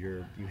where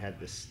you have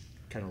this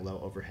kind of low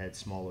overhead,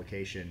 small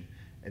location,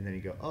 and then you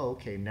go, oh,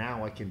 okay,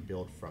 now I can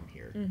build from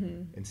here,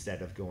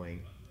 instead of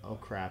going, oh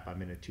crap,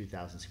 I'm in a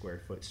 2,000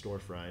 square foot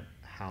storefront.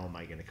 How am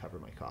I going to cover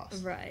my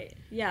costs? Right.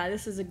 Yeah,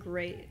 this is a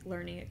great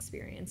learning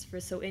experience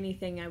so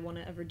anything I want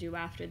to ever do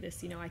after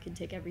this, you know, I can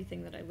take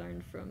everything that I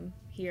learned from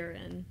here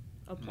and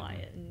apply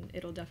it, and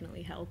it'll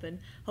definitely help. And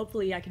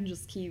hopefully I can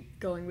just keep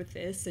going with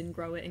this and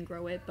grow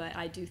it. But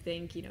I do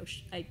think, you know,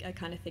 I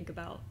kind of think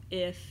about,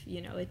 if,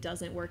 you know, it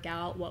doesn't work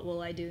out, what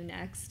will I do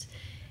next?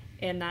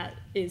 And that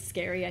is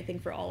scary, I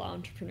think, for all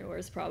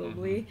entrepreneurs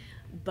probably.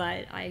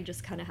 But I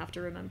just kind of have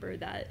to remember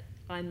that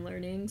I'm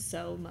learning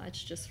so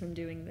much just from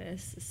doing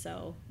this.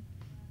 So,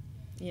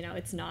 you know,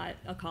 it's not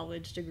a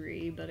college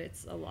degree, but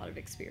it's a lot of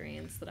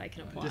experience that I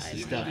can apply.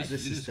 You just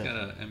got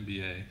an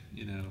MBA,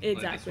 you know.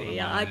 Exactly,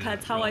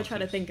 that's how I try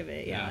to think of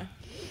it,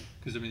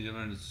 Because, I mean, you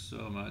learn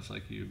so much,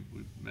 like we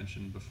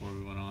mentioned before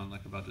we went on,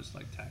 like about just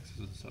like taxes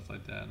and stuff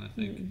like that. And I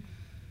think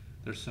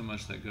there's so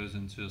much that goes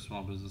into a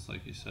small business,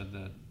 like you said,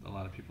 that a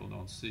lot of people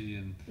don't see,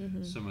 and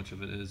so much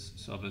of it is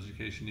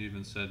self-education. You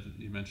even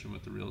you mentioned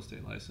with the real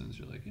estate license,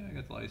 you're like, yeah, I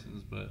got the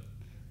license, but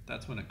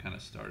that's when it kind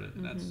of started.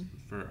 And that's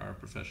for our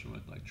profession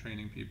with like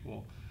training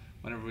people.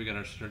 Whenever we got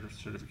our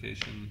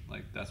certification,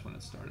 like that's when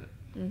it started.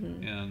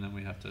 And then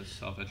we have to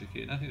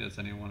self-educate. And I think that's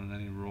anyone in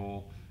any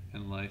role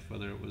in life,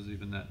 whether it was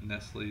even that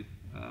Nestle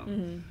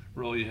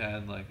role you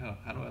had, like, oh,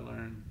 how do I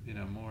learn, you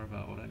know, more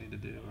about what I need to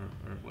do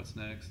or what's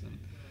next? And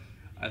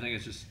I think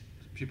it's just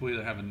people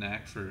either have a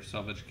knack for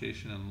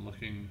self-education and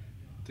looking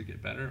to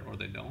get better, or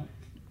they don't.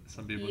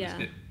 Some people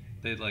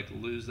they like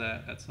lose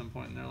that at some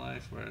point in their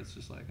life, where it's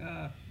just like,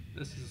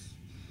 this is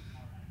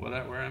where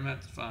I'm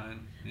at's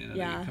fine. You know, they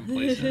get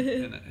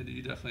complacent. And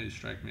you definitely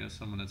strike me as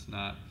someone that's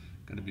not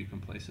going to be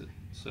complacent.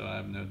 So I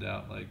have no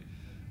doubt, like,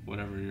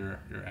 whatever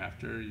you're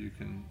after, you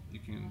can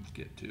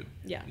get to.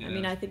 Yeah, I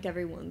mean, I think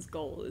everyone's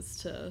goal is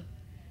to,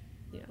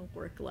 you know,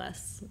 work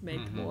less,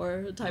 make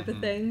more type of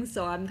thing.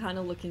 So I'm kind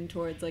of looking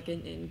towards like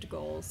an end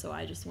goal. So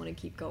I just want to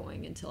keep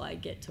going until I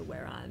get to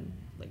where I'm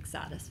like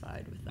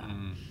satisfied with that.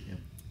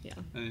 Yeah.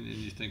 And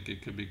you think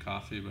it could be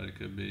coffee, but it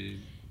could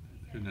be,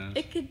 who knows?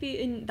 It could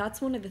be, and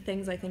that's one of the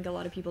things I think a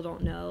lot of people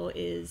don't know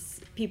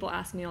is people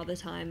ask me all the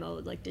time, oh,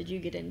 like, did you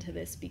get into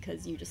this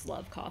because you just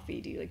love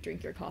coffee? Do you like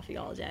drink your coffee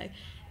all day?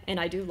 And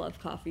I do love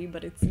coffee,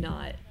 but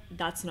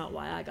that's not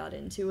why I got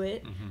into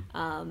it.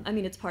 I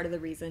mean, it's part of the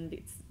reason,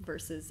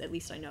 versus at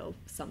least I know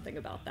something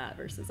about that,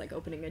 versus like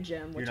opening a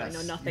gym, which I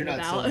know nothing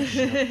about.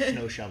 You're not selling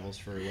snow shovels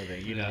for a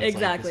living, you know.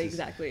 Exactly.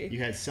 You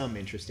had some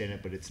interest in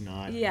it, but it's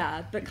not.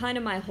 Yeah, but kind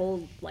of my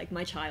whole, like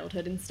my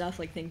childhood and stuff,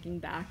 like thinking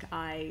back,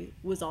 I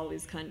was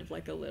always kind of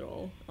like a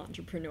little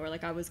entrepreneur.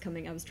 Like I was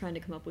trying to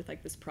come up with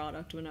like this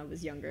product when I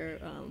was younger,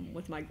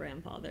 with my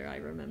grandfather, I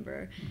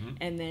remember.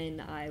 And then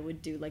I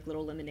would do like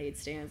little lemonade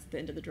stands at the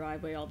end of the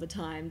driveway all the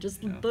time,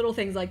 just little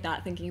things like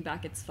that. Thinking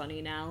back, it's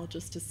funny now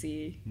just to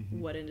see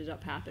what ended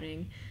up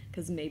happening,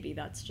 because maybe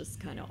that's just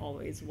kind of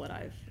always what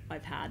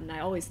I've had. And I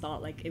always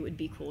thought like it would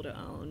be cool to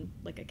own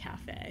like a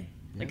cafe,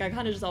 Like, I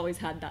kind of just always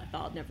had that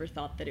thought, never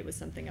thought that it was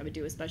something I would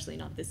do, especially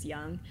not this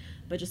young.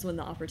 But just when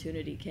the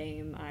opportunity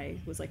came, I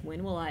was like,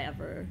 when will I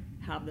ever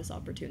have this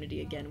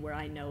opportunity again where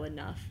I know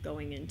enough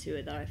going into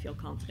it that I feel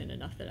confident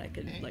enough that I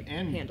could, like,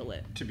 handle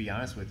it? To be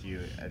honest with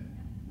you, at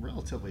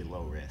relatively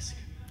low risk.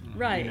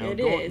 Right, you know, it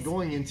is.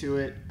 Going into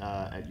it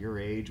at your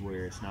age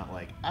where it's not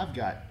like, I've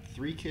got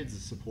 3 kids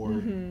to support,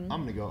 I'm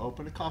going to go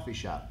open a coffee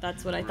shop.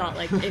 That's what I thought.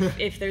 Like,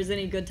 if there's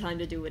any good time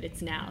to do it,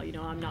 it's now. You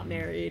know, I'm not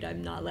married.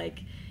 I'm not, like,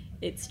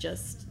 it's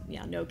just,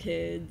 no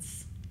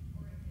kids.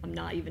 I'm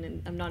not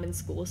in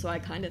school. So I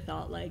kind of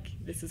thought, like,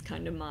 this is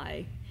kind of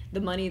the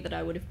money that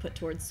I would have put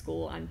towards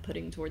school, I'm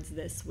putting towards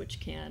this,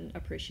 which can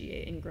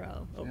appreciate and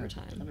grow over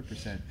time.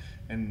 100%.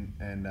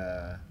 And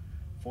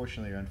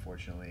fortunately or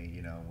unfortunately,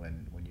 you know,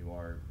 when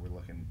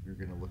you're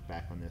going to look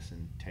back on this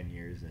in 10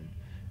 years and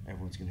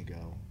everyone's going to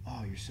go,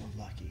 oh, you're so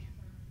lucky.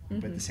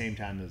 But at the same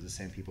time, there's the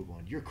same people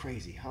going, you're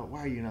crazy.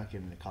 Why are you not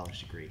getting a college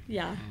degree?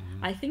 Yeah.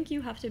 I think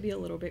you have to be a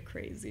little bit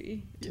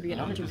crazy to be an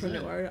 100%.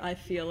 Entrepreneur. I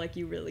feel like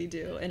you really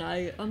do. And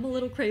I'm a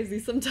little crazy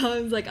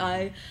sometimes. Like,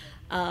 I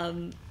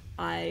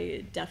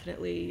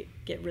definitely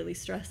get really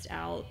stressed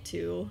out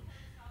too.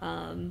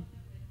 And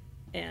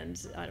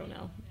I don't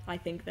know. I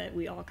think that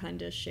we all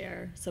kind of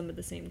share some of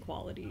the same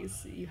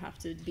qualities. You have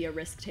to be a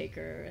risk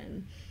taker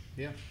and...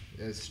 Yeah.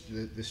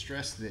 The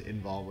stress that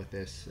involved with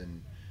this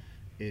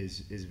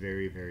is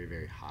very, very,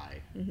 very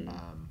high.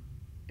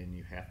 And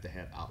you have to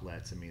have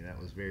outlets. I mean, that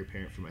was very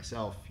apparent for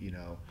myself, you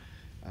know,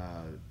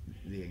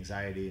 the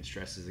anxiety and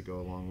stresses that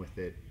go along with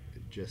it,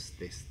 just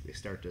they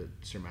start to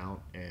surmount.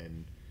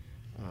 And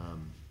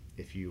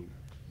if you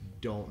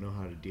don't know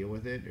how to deal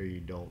with it, or you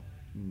don't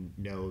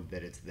know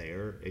that it's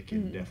there, it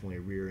can definitely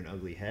rear an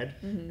ugly head.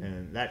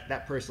 And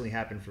that personally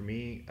happened for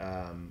me.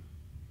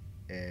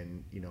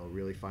 And, you know,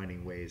 really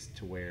finding ways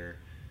to where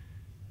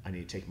I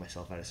need to take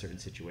myself out of certain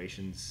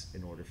situations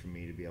in order for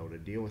me to be able to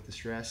deal with the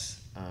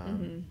stress.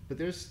 But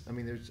there's,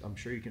 I'm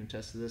sure you can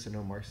attest to this. I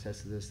know Mark's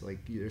attested to this. Like,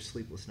 there's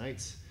sleepless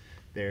nights.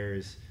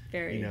 There's,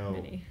 very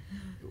many.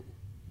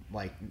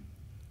 Like,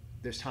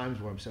 there's times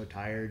where I'm so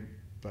tired,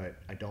 but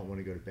I don't want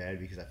to go to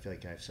bed because I feel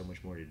like I have so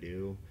much more to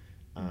do.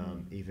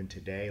 Even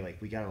today, like,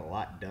 we got a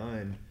lot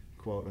done,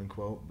 quote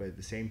unquote, but at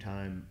the same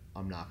time,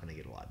 I'm not going to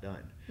get a lot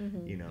done.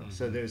 You know,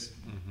 so there's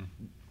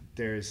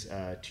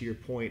to your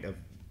point of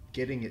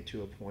getting it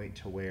to a point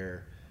to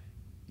where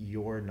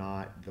you're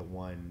not the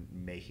one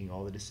making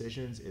all the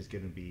decisions is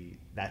going to be,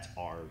 that's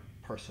our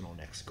personal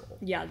next goal.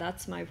 Yeah,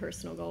 that's my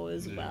personal goal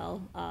as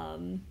well.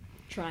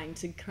 Trying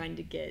to kind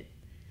of get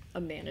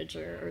a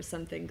manager or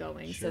something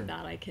going so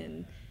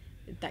that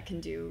that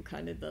can do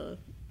kind of the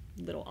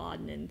little odd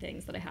and end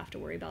things that I have to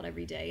worry about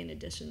every day in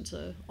addition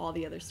to all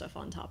the other stuff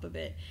on top of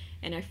it.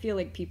 And I feel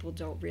like people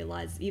don't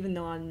realize, even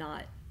though I'm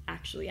not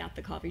actually at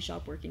the coffee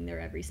shop working there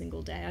every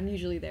single day, I'm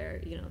usually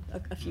there, you know,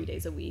 a few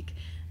days a week,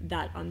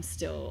 that I'm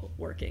still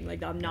working.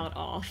 Like, I'm not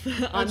off.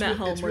 I'm at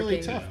home it's working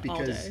really tough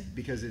all day.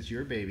 because it's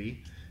your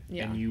baby,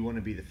 and you want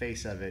to be the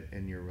face of it,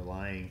 and you're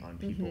relying on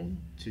people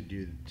to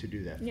do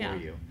that for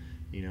you.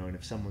 You know, and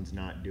if someone's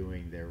not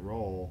doing their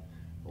role,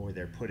 or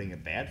they're putting a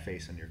bad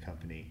face on your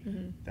company,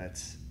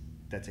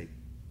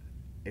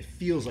 it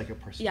feels like a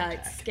personal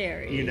attack. It's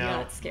scary. You know?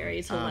 Yeah, it's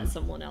scary to let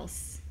someone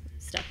else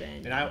step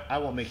in. And I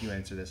won't make you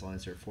answer this, I'll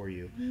answer it for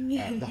you.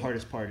 The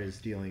hardest part is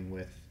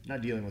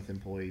not dealing with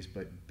employees,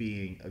 but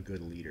being a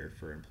good leader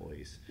for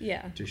employees.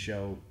 Yeah.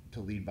 To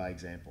lead by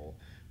example,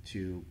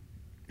 to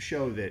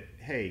show that,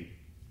 hey,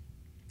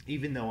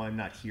 even though I'm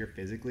not here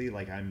physically,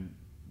 like, I'm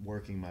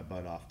working my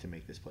butt off to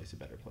make this place a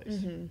better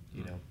place.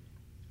 You know?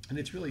 And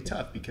it's really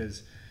tough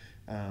because,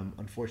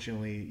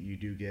 unfortunately, you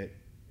do get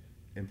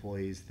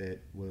employees that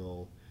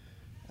will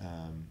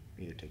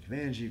either take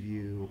advantage of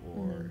you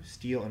or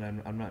steal,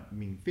 and I'm not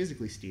mean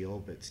physically steal,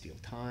 but steal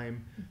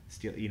time,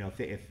 steal. You know,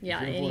 if your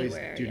employees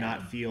do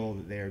not feel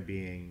that they're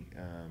being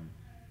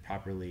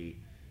properly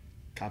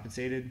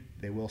compensated,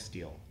 they will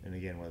steal. And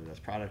again, whether that's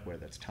product, whether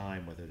that's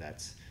time, whether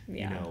that's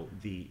you know,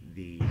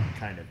 the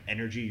kind of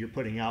energy you're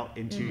putting out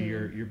into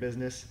your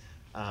business,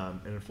 and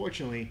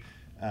unfortunately,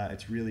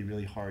 it's really,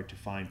 really hard to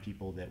find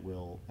people that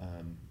will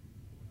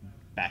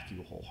back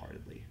you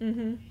wholeheartedly.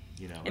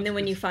 You know, and then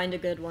when you find a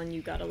good one,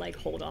 you gotta, like,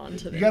 hold on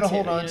to them. You gotta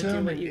hold on to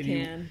them,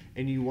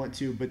 and you want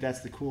to. But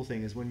that's the cool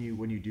thing is when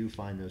you do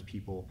find those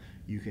people,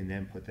 you can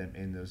then put them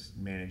in those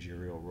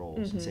managerial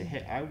roles and say,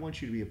 hey, I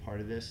want you to be a part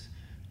of this.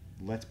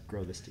 Let's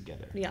grow this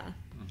together. Yeah.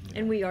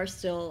 And we are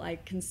still, I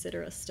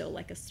consider us still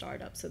like a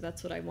startup. So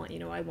that's what I want. You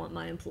know, I want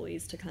my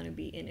employees to kind of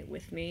be in it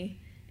with me.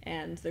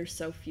 And there's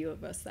so few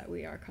of us that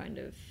we are kind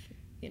of,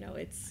 you know,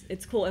 it's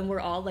cool. And we're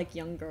all, like,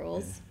 young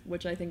girls,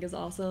 which I think is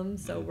awesome.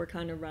 So we're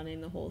kind of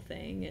running the whole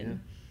thing. And,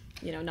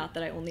 you know, not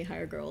that I only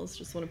hire girls,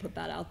 just want to put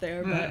that out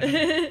there, but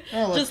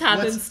just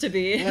happens to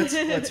be.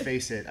 let's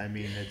face it. I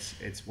mean,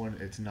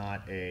 it's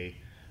not a,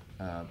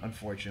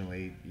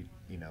 unfortunately,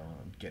 you know,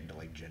 I'm getting to,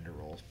 like, gender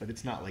roles, but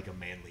it's not like a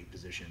manly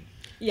position.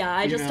 Yeah,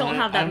 I just don't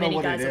have that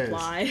many guys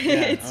apply.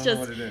 It's just,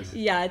 what it is.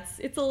 Yeah,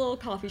 it's a little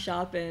coffee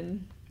shop,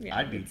 and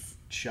I'd be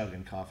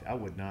chugging coffee. I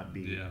would not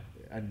be.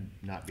 I'd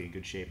not be in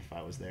good shape if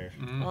I was there.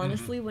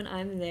 Honestly, when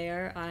I'm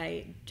there,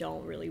 I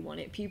don't really want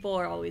it. People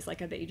are always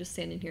like, I bet you just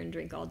stand in here and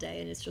drink all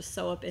day, and it's just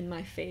so up in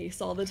my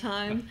face all the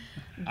time.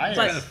 It's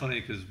kind of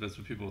funny because that's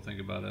what people think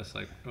about us,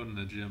 like going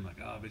to the gym, like,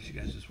 oh, I bet you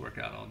guys just work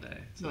out all day.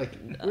 It's like,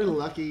 we're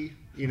lucky,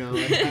 you know.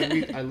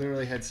 I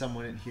literally had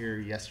someone in here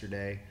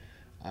yesterday.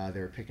 They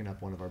were picking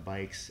up one of our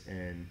bikes,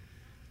 and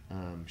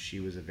she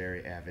was a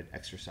very avid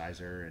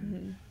exerciser,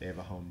 and they have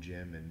a home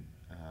gym, and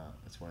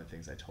that's one of the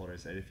things I told her. I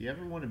said, if you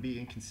ever want to be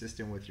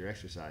inconsistent with your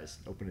exercise,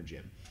 open a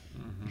gym.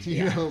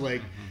 You know,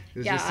 like,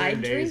 there's just I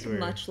certain days drink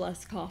where... much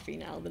less coffee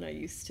now than I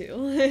used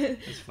to.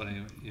 It's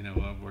funny, you know,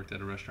 I've worked at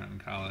a restaurant in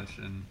college,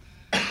 and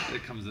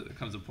it comes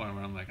a point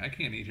where I'm like, I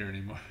can't eat here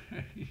anymore.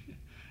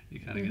 You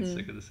kind of get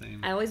sick of the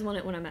same. I always want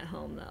it when I'm at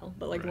home, though.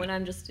 But, like, when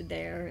I'm just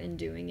there and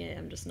doing it,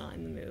 I'm just not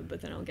in the mood.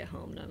 But then I'll get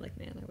home, and I'm like,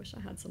 man, I wish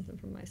I had something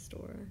from my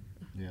store.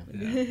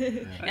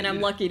 And I'm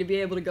lucky to be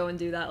able to go and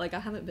do that. Like, I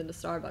haven't been to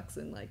Starbucks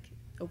in, like,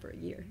 over a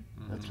year.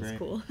 That's right.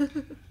 Cool.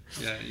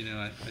 Yeah, you know,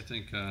 I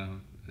think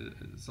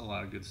it's a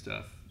lot of good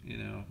stuff. You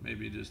know,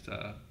 maybe just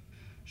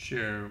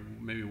share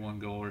maybe one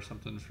goal or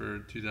something for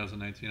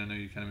 2019. I know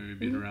you kind of maybe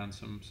beat around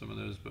some of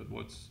those, but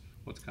what's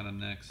kind of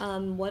next?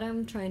 What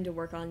I'm trying to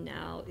work on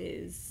now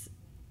is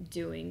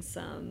doing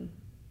some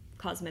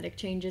cosmetic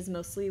changes,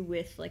 mostly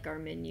with like our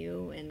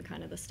menu and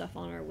kind of the stuff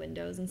on our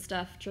windows and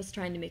stuff, just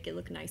trying to make it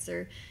look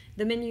nicer.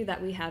 The menu that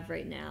we have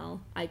right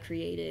now, I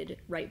created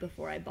right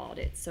before I bought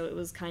it, so it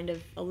was kind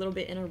of a little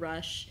bit in a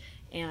rush,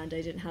 and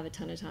I didn't have a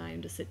ton of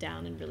time to sit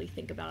down and really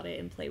think about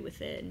it and play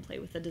with it and play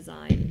with the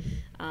design.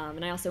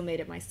 And I also made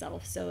it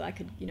myself, so I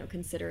could, you know,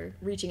 consider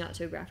reaching out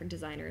to a graphic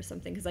designer or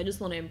something, because I just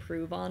want to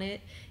improve on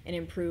it and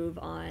improve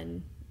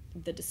on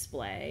the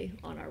display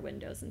on our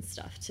windows and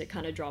stuff to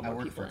kind of draw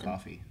more people in. I work for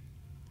coffee.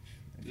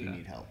 If you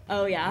need help.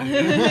 Oh yeah.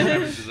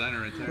 Graphic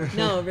designer right there.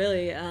 No,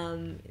 really.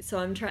 So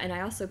I'm trying, and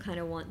I also kind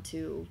of want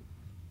to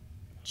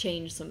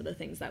change some of the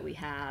things that we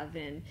have,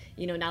 and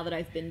you know, now that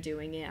I've been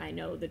doing it, I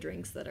know the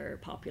drinks that are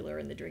popular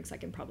and the drinks I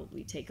can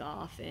probably take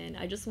off, and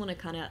I just want to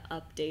kind of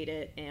update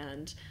it.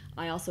 And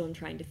I also am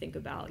trying to think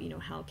about, you know,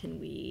 how can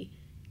we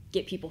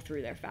get people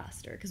through there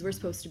faster, because we're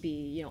supposed to be,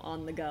 you know,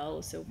 on the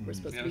go, so we're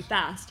supposed to be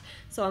fast.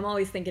 So I'm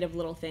always thinking of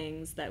little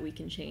things that we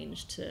can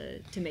change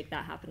to make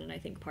that happen, and I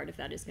think part of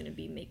that is going to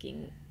be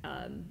making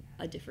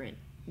a different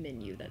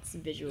menu that's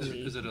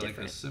visually is it different.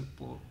 like a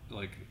simple,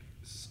 like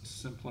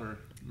simpler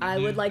menu? I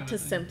would like to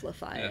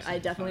simplify it. I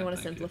definitely want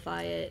to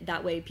simplify it.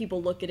 That way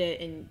people look at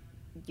it and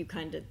you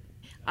kind of,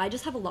 I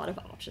just have a lot of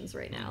options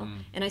right now,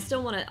 and I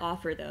still want to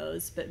offer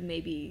those, but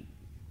maybe,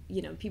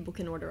 you know, people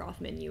can order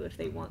off menu if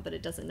they want, but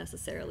it doesn't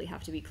necessarily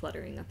have to be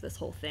cluttering up this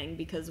whole thing,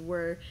 because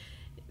we're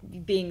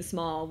being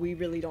small, we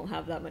really don't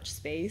have that much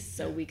space,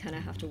 so we kind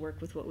of have to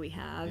work with what we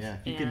have.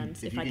 And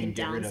if I can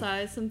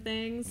downsize some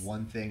things,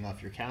 one thing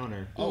off your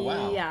counter. Oh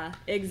wow. Yeah,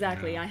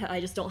 exactly. I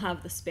just don't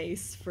have the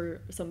space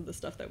for some of the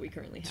stuff that we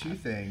currently have. Two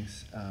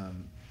things.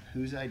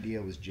 Whose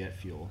idea was jet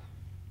fuel?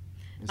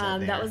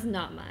 That was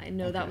not mine.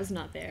 No, that was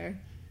not there.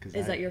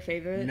 Is that your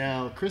favorite?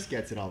 No, Chris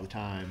gets it all the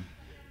time.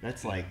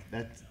 That's like,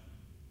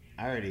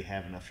 I already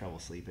have enough trouble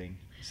sleeping,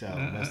 so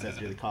most that's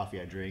the coffee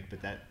I drink,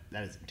 but that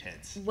is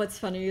intense. What's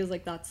funny is,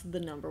 like, that's the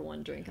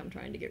 #1 drink I'm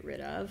trying to get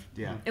rid of.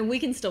 Yeah. And we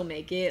can still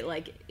make it.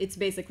 Like, it's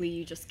basically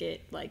you just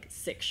get, like,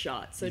 6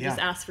 shots. So just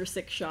ask for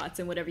 6 shots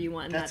and whatever you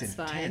want, and that's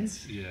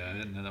intense. fine. Yeah, I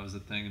didn't know that was a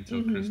thing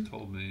until Chris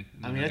told me.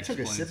 I mean, I took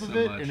a sip of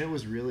it, and it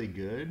was really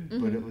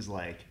good, but it was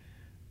like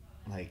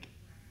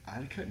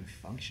I couldn't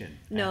function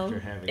after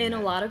having and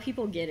that. A lot of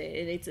people get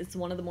it. It's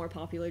one of the more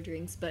popular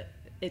drinks, but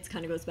it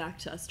kind of goes back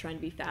to us trying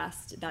to be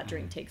fast. That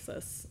drink takes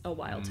us a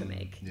while to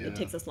make. Yeah. It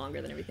takes us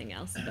longer than everything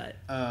else. But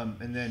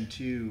and then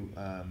two,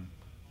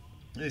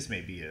 this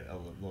may be a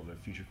little bit of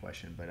a future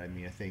question, but I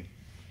mean,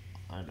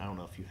 I don't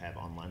know if you have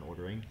online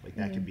ordering. Like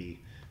that could be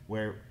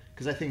where,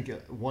 because I think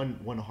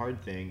one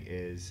hard thing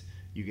is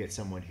you get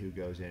someone who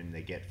goes in and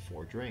they get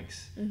 4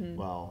 drinks.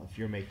 Well, if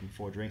you're making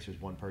 4 drinks,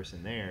 there's one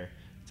person there.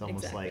 It's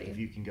almost like if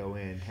you can go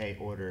in, hey,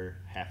 order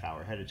half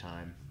hour ahead of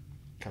time.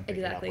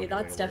 Exactly.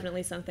 That's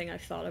definitely something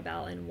I've thought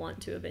about and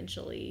want to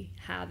eventually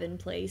have in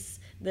place.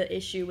 The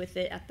issue with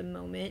it at the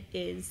moment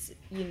is,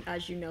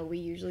 as you know, we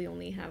usually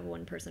only have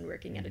one person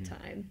working at a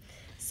time.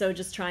 So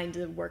just trying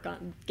to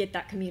get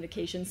that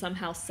communication,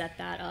 somehow set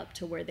that up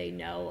to where they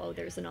know, oh,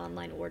 there's an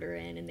online order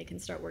in, and they can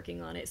start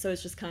working on it. So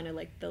it's just kind of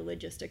like the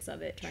logistics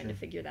of it, trying to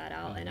figure that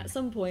out. And at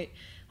some point,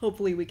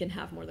 hopefully we can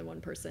have more than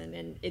one person,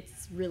 and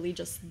it's really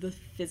just the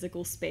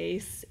physical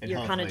space. And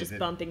you're kind of just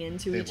bumping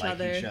into each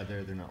other. Each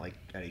other. They're not like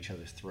at each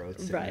other's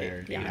throats.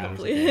 Right. Yeah.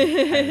 Hopefully.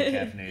 Highly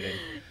caffeinated.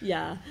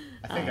 Yeah.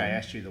 I think I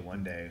asked you the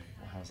one day.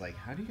 I was like,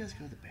 "How do you guys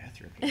go to the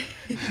bathroom?"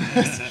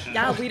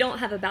 Yeah, we don't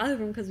have a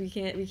bathroom because we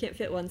can't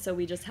fit one. So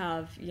we just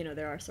have,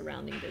 there are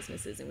surrounding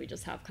businesses, and we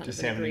just have kind of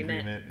an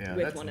agreement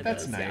with one of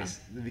those. That's nice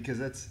because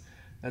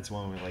that's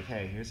one where like,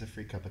 hey, here's a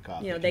free cup of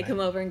coffee. They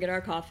come over and get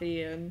our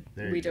coffee, and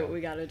we do what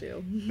we got to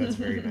do. That's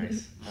very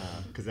nice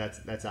because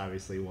that's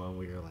obviously one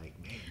where you're like,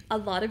 man. A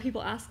lot of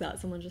people ask that.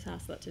 Someone just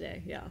asked that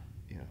today. Yeah.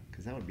 Yeah,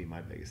 because that would be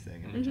my biggest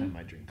thing. Every time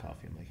I drink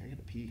coffee, I'm like, I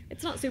gotta pee.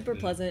 It's not super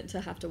pleasant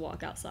to have to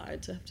walk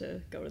outside to have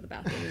to go to the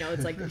bathroom. You know,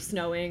 it's like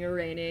snowing or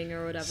raining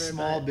or whatever.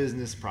 Small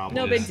business problems.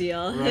 No big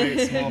deal. Right,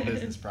 small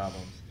business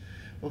problems.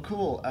 Well,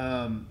 cool.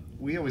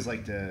 We always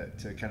like to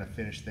kind of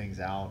finish things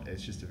out.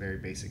 It's just a very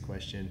basic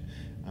question,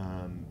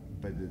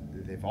 but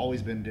they've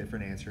always been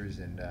different answers,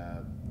 and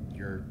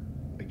you're,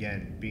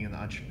 again, being on the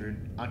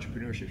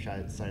entrepreneurship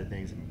side of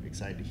things, I'm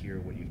excited to hear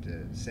what you have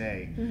to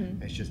say.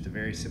 It's just a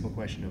very simple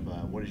question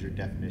of what is your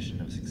definition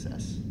of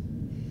success?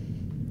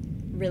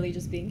 Really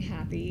just being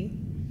happy.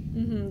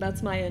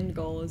 That's my end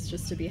goal, is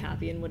just to be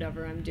happy in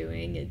whatever I'm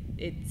doing.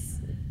 It's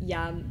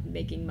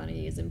making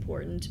money is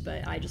important,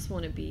 but I just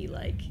want to be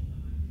like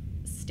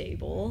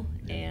stable,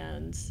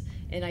 and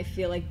I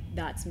feel like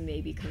that's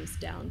maybe comes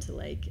down to,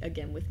 like,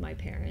 again, with my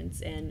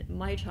parents, and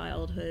my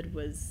childhood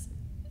was,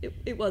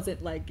 it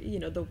wasn't like, you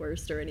know, the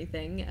worst or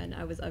anything, and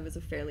I was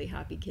a fairly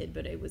happy kid,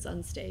 but it was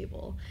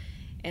unstable,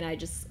 and I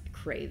just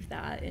crave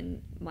that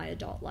in my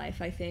adult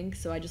life, I think.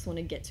 So I just want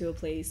to get to a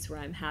place where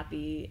I'm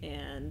happy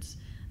and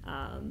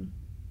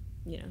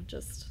you know,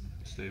 just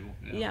stable.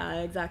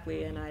 Yeah,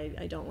 exactly. And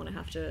I don't want to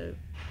have to,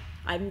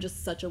 I'm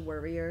just such a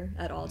worrier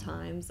at all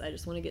times. I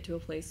just want to get to a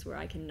place where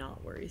I can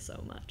not worry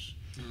so much.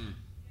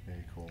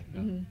 Very cool.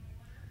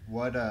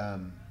 What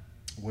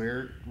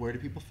where do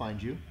people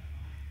find you?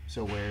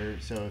 So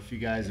if you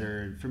guys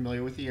are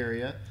familiar with the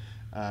area,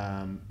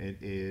 it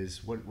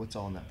is what's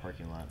all in that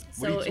parking lot?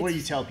 What do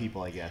you tell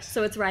people, I guess?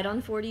 So it's right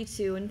on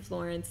 42 in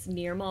Florence,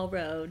 near Mall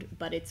Road,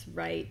 but it's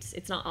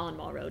not on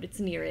Mall Road, it's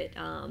near it,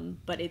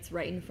 but it's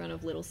right in front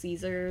of Little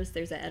Caesars.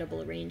 There's an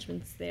Edible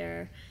Arrangements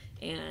there,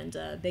 and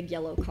a big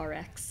yellow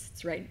CarX.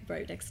 It's right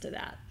next to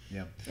that.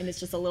 Yeah. And it's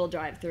just a little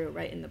drive-through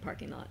right in the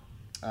parking lot.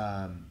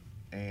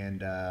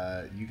 And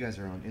you guys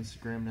are on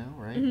Instagram now,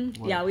 right?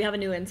 Yeah, we have a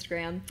new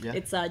Instagram. Yeah.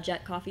 It's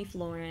Jet Coffee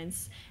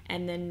Florence,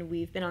 and then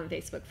we've been on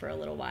Facebook for a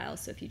little while.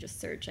 So if you just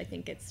search, I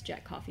think it's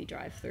Jet Coffee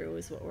Drive-Thru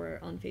is what we're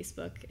on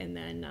Facebook. And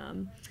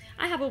then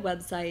I have a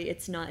website.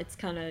 It's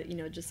kind of, you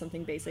know, just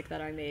something basic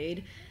that I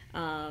made,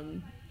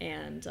 and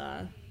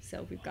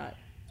so we've got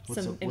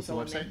some info.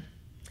 What's the website?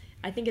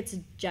 I think it's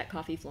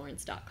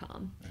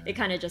jetcoffeeflorence.com. It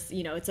kind of just,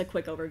 you know, it's a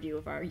quick overview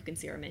of you can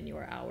see our menu,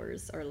 our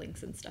hours, our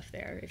links and stuff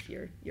there if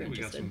you're interested.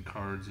 We got some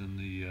cards in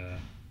the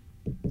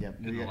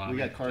we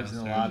got cards in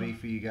the lobby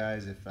for you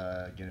guys if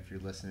you're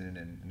listening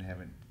and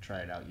haven't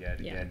tried it out yet.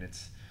 Again,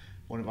 it's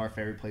one of our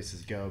favorite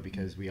places to go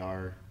because we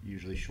are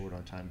usually short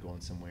on time going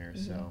somewhere.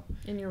 So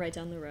and you're right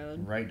down the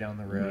road. Right down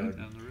the road,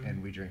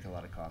 and we drink a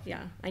lot of coffee.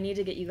 Yeah, I need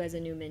to get you guys a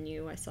new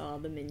menu. I saw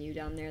the menu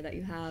down there that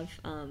you have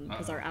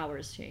because our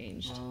hours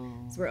changed.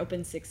 So we're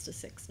open 6 to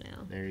 6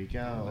 now. There you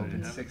go.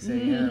 Open 6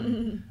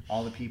 a.m.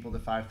 All the people, the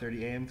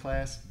 5:30 a.m.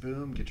 class,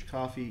 boom, get your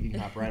coffee. You can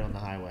hop right on the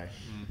highway.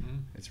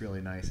 It's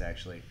really nice,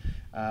 actually.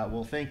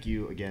 Well, thank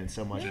you again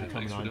so much for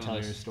coming on and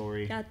telling your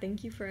story. Yeah,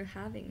 thank you for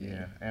having me.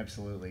 Yeah,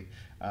 absolutely.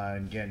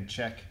 And again,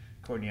 check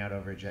Courtney out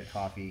over at Jet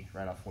Coffee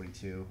right off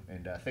 42.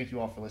 And thank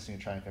you all for listening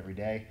to Triumph Every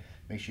Day.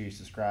 Make sure you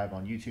subscribe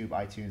on YouTube,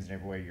 iTunes, and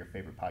everywhere your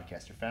favorite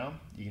podcasts are found.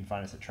 You can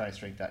find us at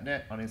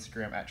triumphstrength.net, on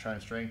Instagram at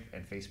triumphstrength,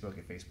 and Facebook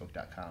at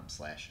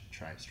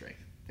facebook.com/triumphstrength.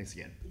 Thanks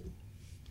again.